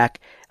those back.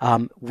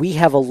 We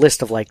have a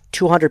list of like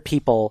 200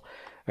 people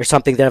or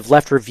something that have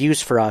left reviews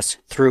for us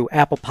through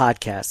Apple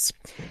Podcasts.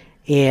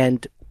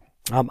 And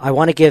I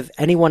want to give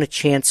anyone a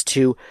chance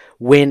to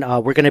win.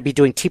 We're going to be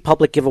doing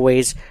TeePublic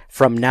giveaways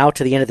from now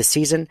to the end of the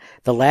season.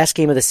 The last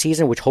game of the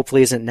season, which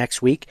hopefully isn't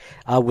next week,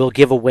 we'll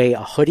give away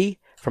a hoodie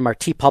from our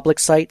TeePublic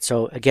site.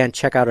 So again,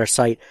 check out our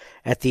site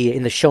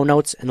in the show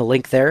notes and the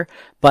link there.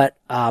 But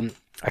our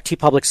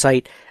TeePublic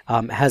site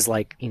has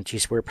like,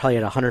 we're probably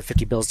at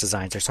 150 Bills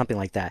designs or something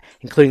like that,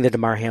 including the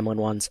Damar Hamlin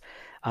ones.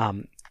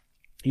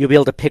 You'll be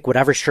able to pick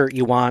whatever shirt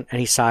you want,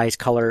 any size,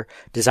 color,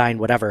 design,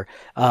 whatever.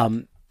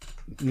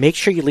 Make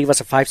sure you leave us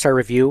a 5-star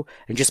review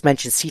and just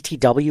mention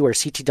CTW or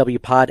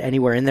CTW Pod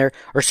anywhere in there,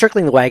 or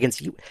Circling the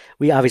Wagons.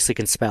 We obviously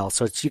can spell,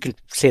 so you can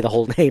say the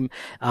whole name.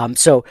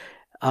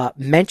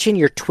 Mention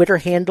your Twitter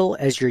handle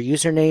as your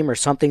username or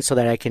something so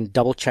that I can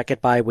double check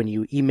it by when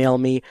you email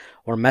me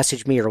or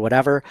message me or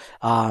whatever.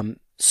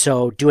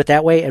 So do it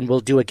that way, and we'll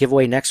do a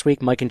giveaway next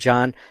week. Mike and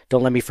John,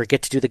 don't let me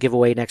forget to do the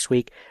giveaway next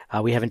week.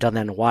 We haven't done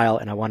that in a while,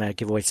 and I want to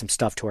give away some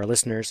stuff to our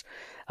listeners,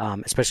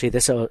 especially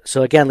this.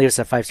 So again, leave us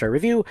a 5-star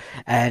review,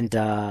 and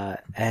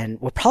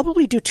we'll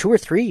probably do 2 or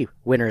 3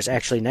 winners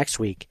actually next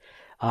week,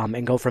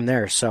 and go from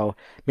there. So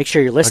make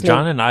sure you're listening. Are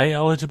John and I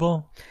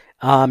eligible?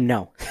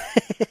 No.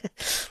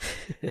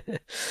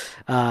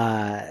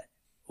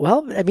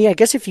 Well, I mean, I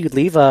guess if you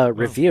leave a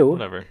review,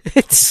 whatever.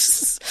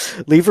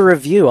 Leave a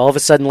review. All of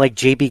a sudden, like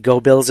JB Go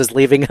Bills is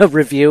leaving a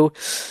review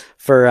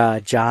for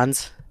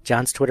John's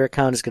Twitter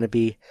account is going to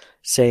be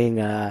saying,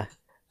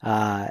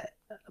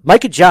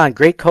 Mike and John,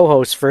 great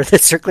co-hosts for the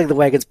Circling the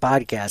Wagons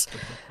podcast.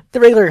 the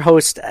regular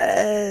host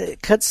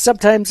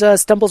sometimes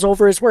stumbles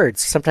over his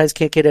words. Sometimes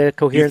can't get a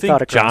coherent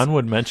thought across. John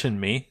would mention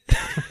me?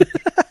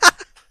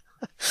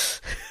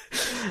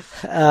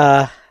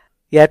 Yeah,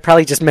 I'd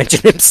probably just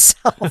mention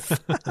himself.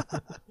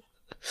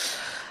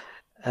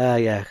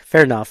 Yeah,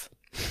 fair enough.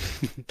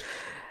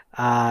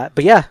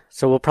 But yeah,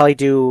 so we'll probably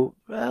do.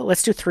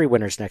 Let's do 3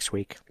 winners next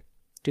week.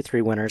 Do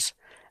 3 winners.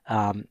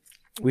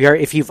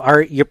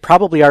 You're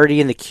probably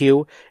already in the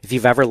queue if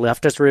you've ever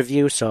left us a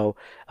review, so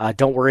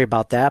don't worry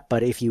about that.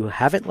 But if you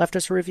haven't left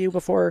us a review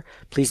before,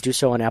 please do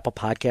so on Apple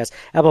Podcasts.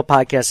 Apple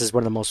Podcasts is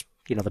one of the most,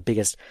 the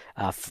biggest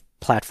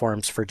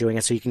platforms for doing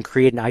it. So you can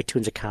create an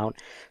iTunes account,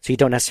 so you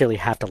don't necessarily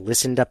have to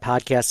listen to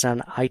podcasts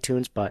on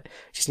iTunes, but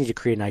you just need to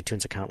create an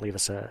iTunes account, leave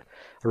us a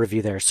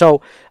review there.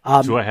 So,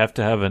 do I have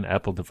to have an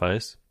Apple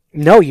device?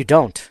 No, you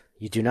don't.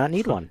 You do not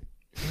need one.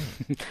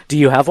 Do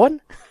you have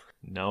one?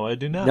 No, I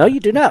do not. No, you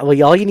do not.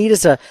 Well, all you need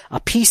is a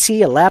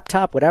PC, a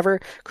laptop, whatever.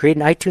 Create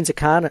an iTunes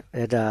account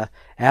at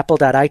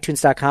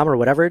apple.itunes.com or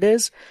whatever it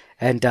is,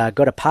 and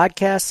go to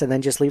podcasts and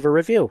then just leave a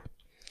review.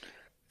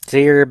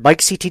 Say your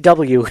Mike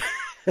CTW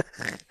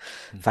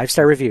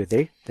 5-star review.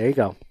 There you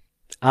go.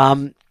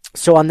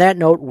 So on that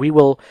note, we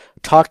will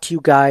talk to you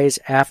guys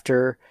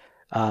after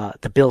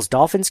the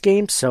Bills-Dolphins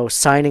game. So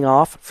signing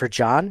off for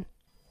John.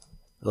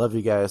 I love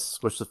you guys.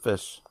 Squish the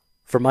fish.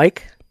 For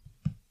Mike.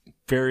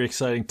 Very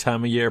exciting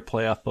time of year,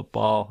 playoff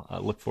football. I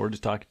look forward to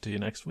talking to you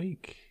next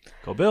week.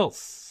 Go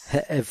Bills.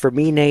 For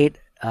me, Nate,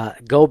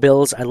 go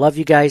Bills. I love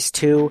you guys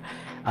too.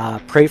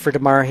 Pray for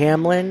Damar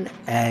Hamlin,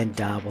 and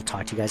we'll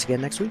talk to you guys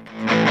again next week.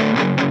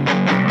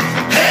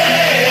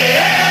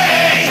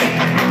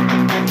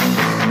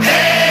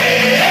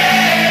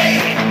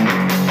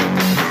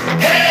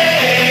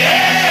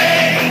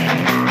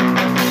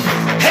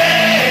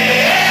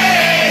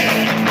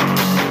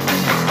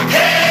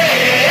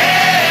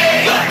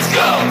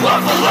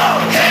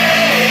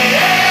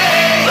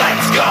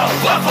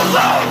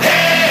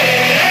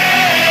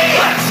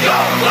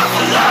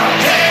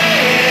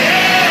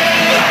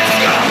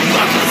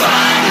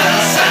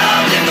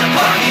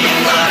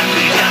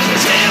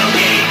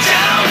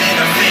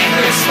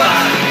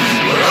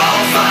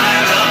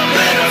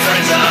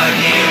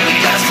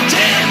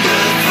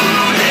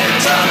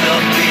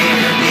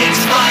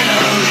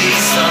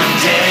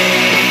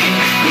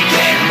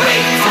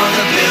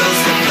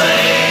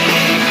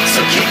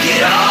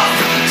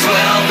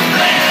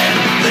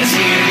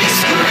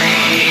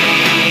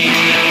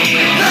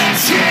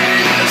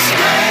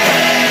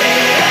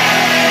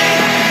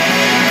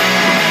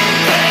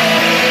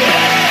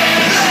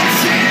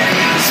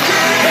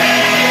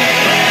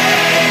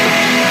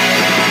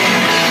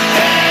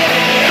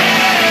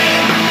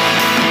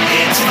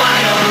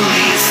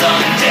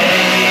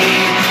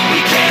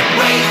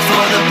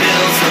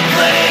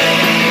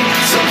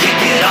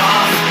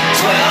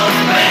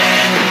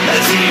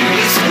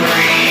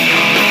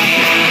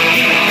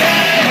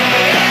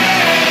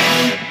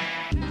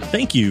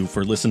 Thank you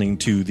for listening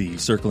to the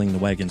Circling the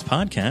Wagons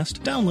podcast.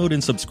 Download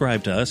and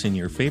subscribe to us in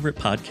your favorite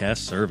podcast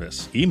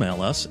service.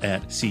 Email us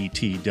at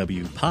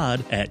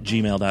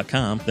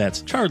ctwpod@gmail.com.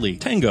 That's Charlie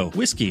Tango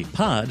Whiskey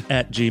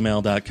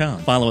Pod@gmail.com.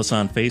 Follow us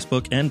on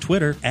Facebook and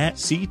Twitter at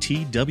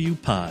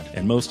CTWPod.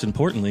 And most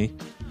importantly,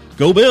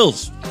 go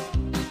Bills!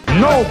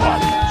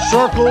 Nobody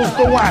circles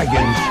the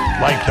wagons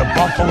like the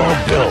Buffalo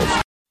Bills.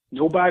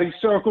 Nobody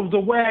circles the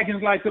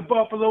wagons like the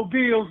Buffalo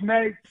Bills,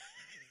 Nate.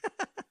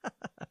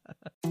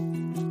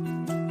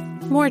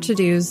 More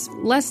to-dos,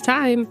 less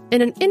time,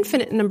 and an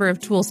infinite number of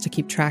tools to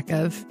keep track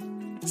of.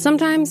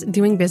 Sometimes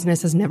doing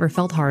business has never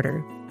felt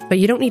harder, but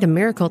you don't need a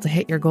miracle to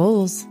hit your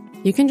goals.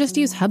 You can just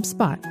use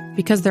HubSpot,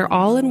 because their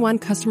all-in-one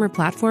customer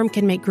platform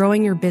can make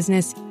growing your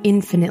business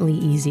infinitely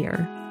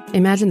easier.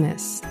 Imagine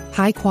this: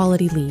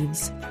 high-quality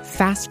leads,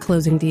 fast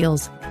closing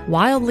deals,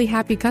 wildly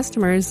happy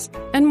customers,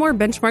 and more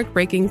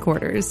benchmark-breaking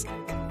quarters.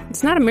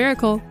 It's not a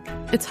miracle,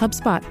 it's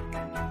HubSpot.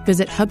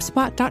 Visit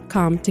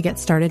HubSpot.com to get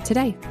started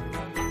today.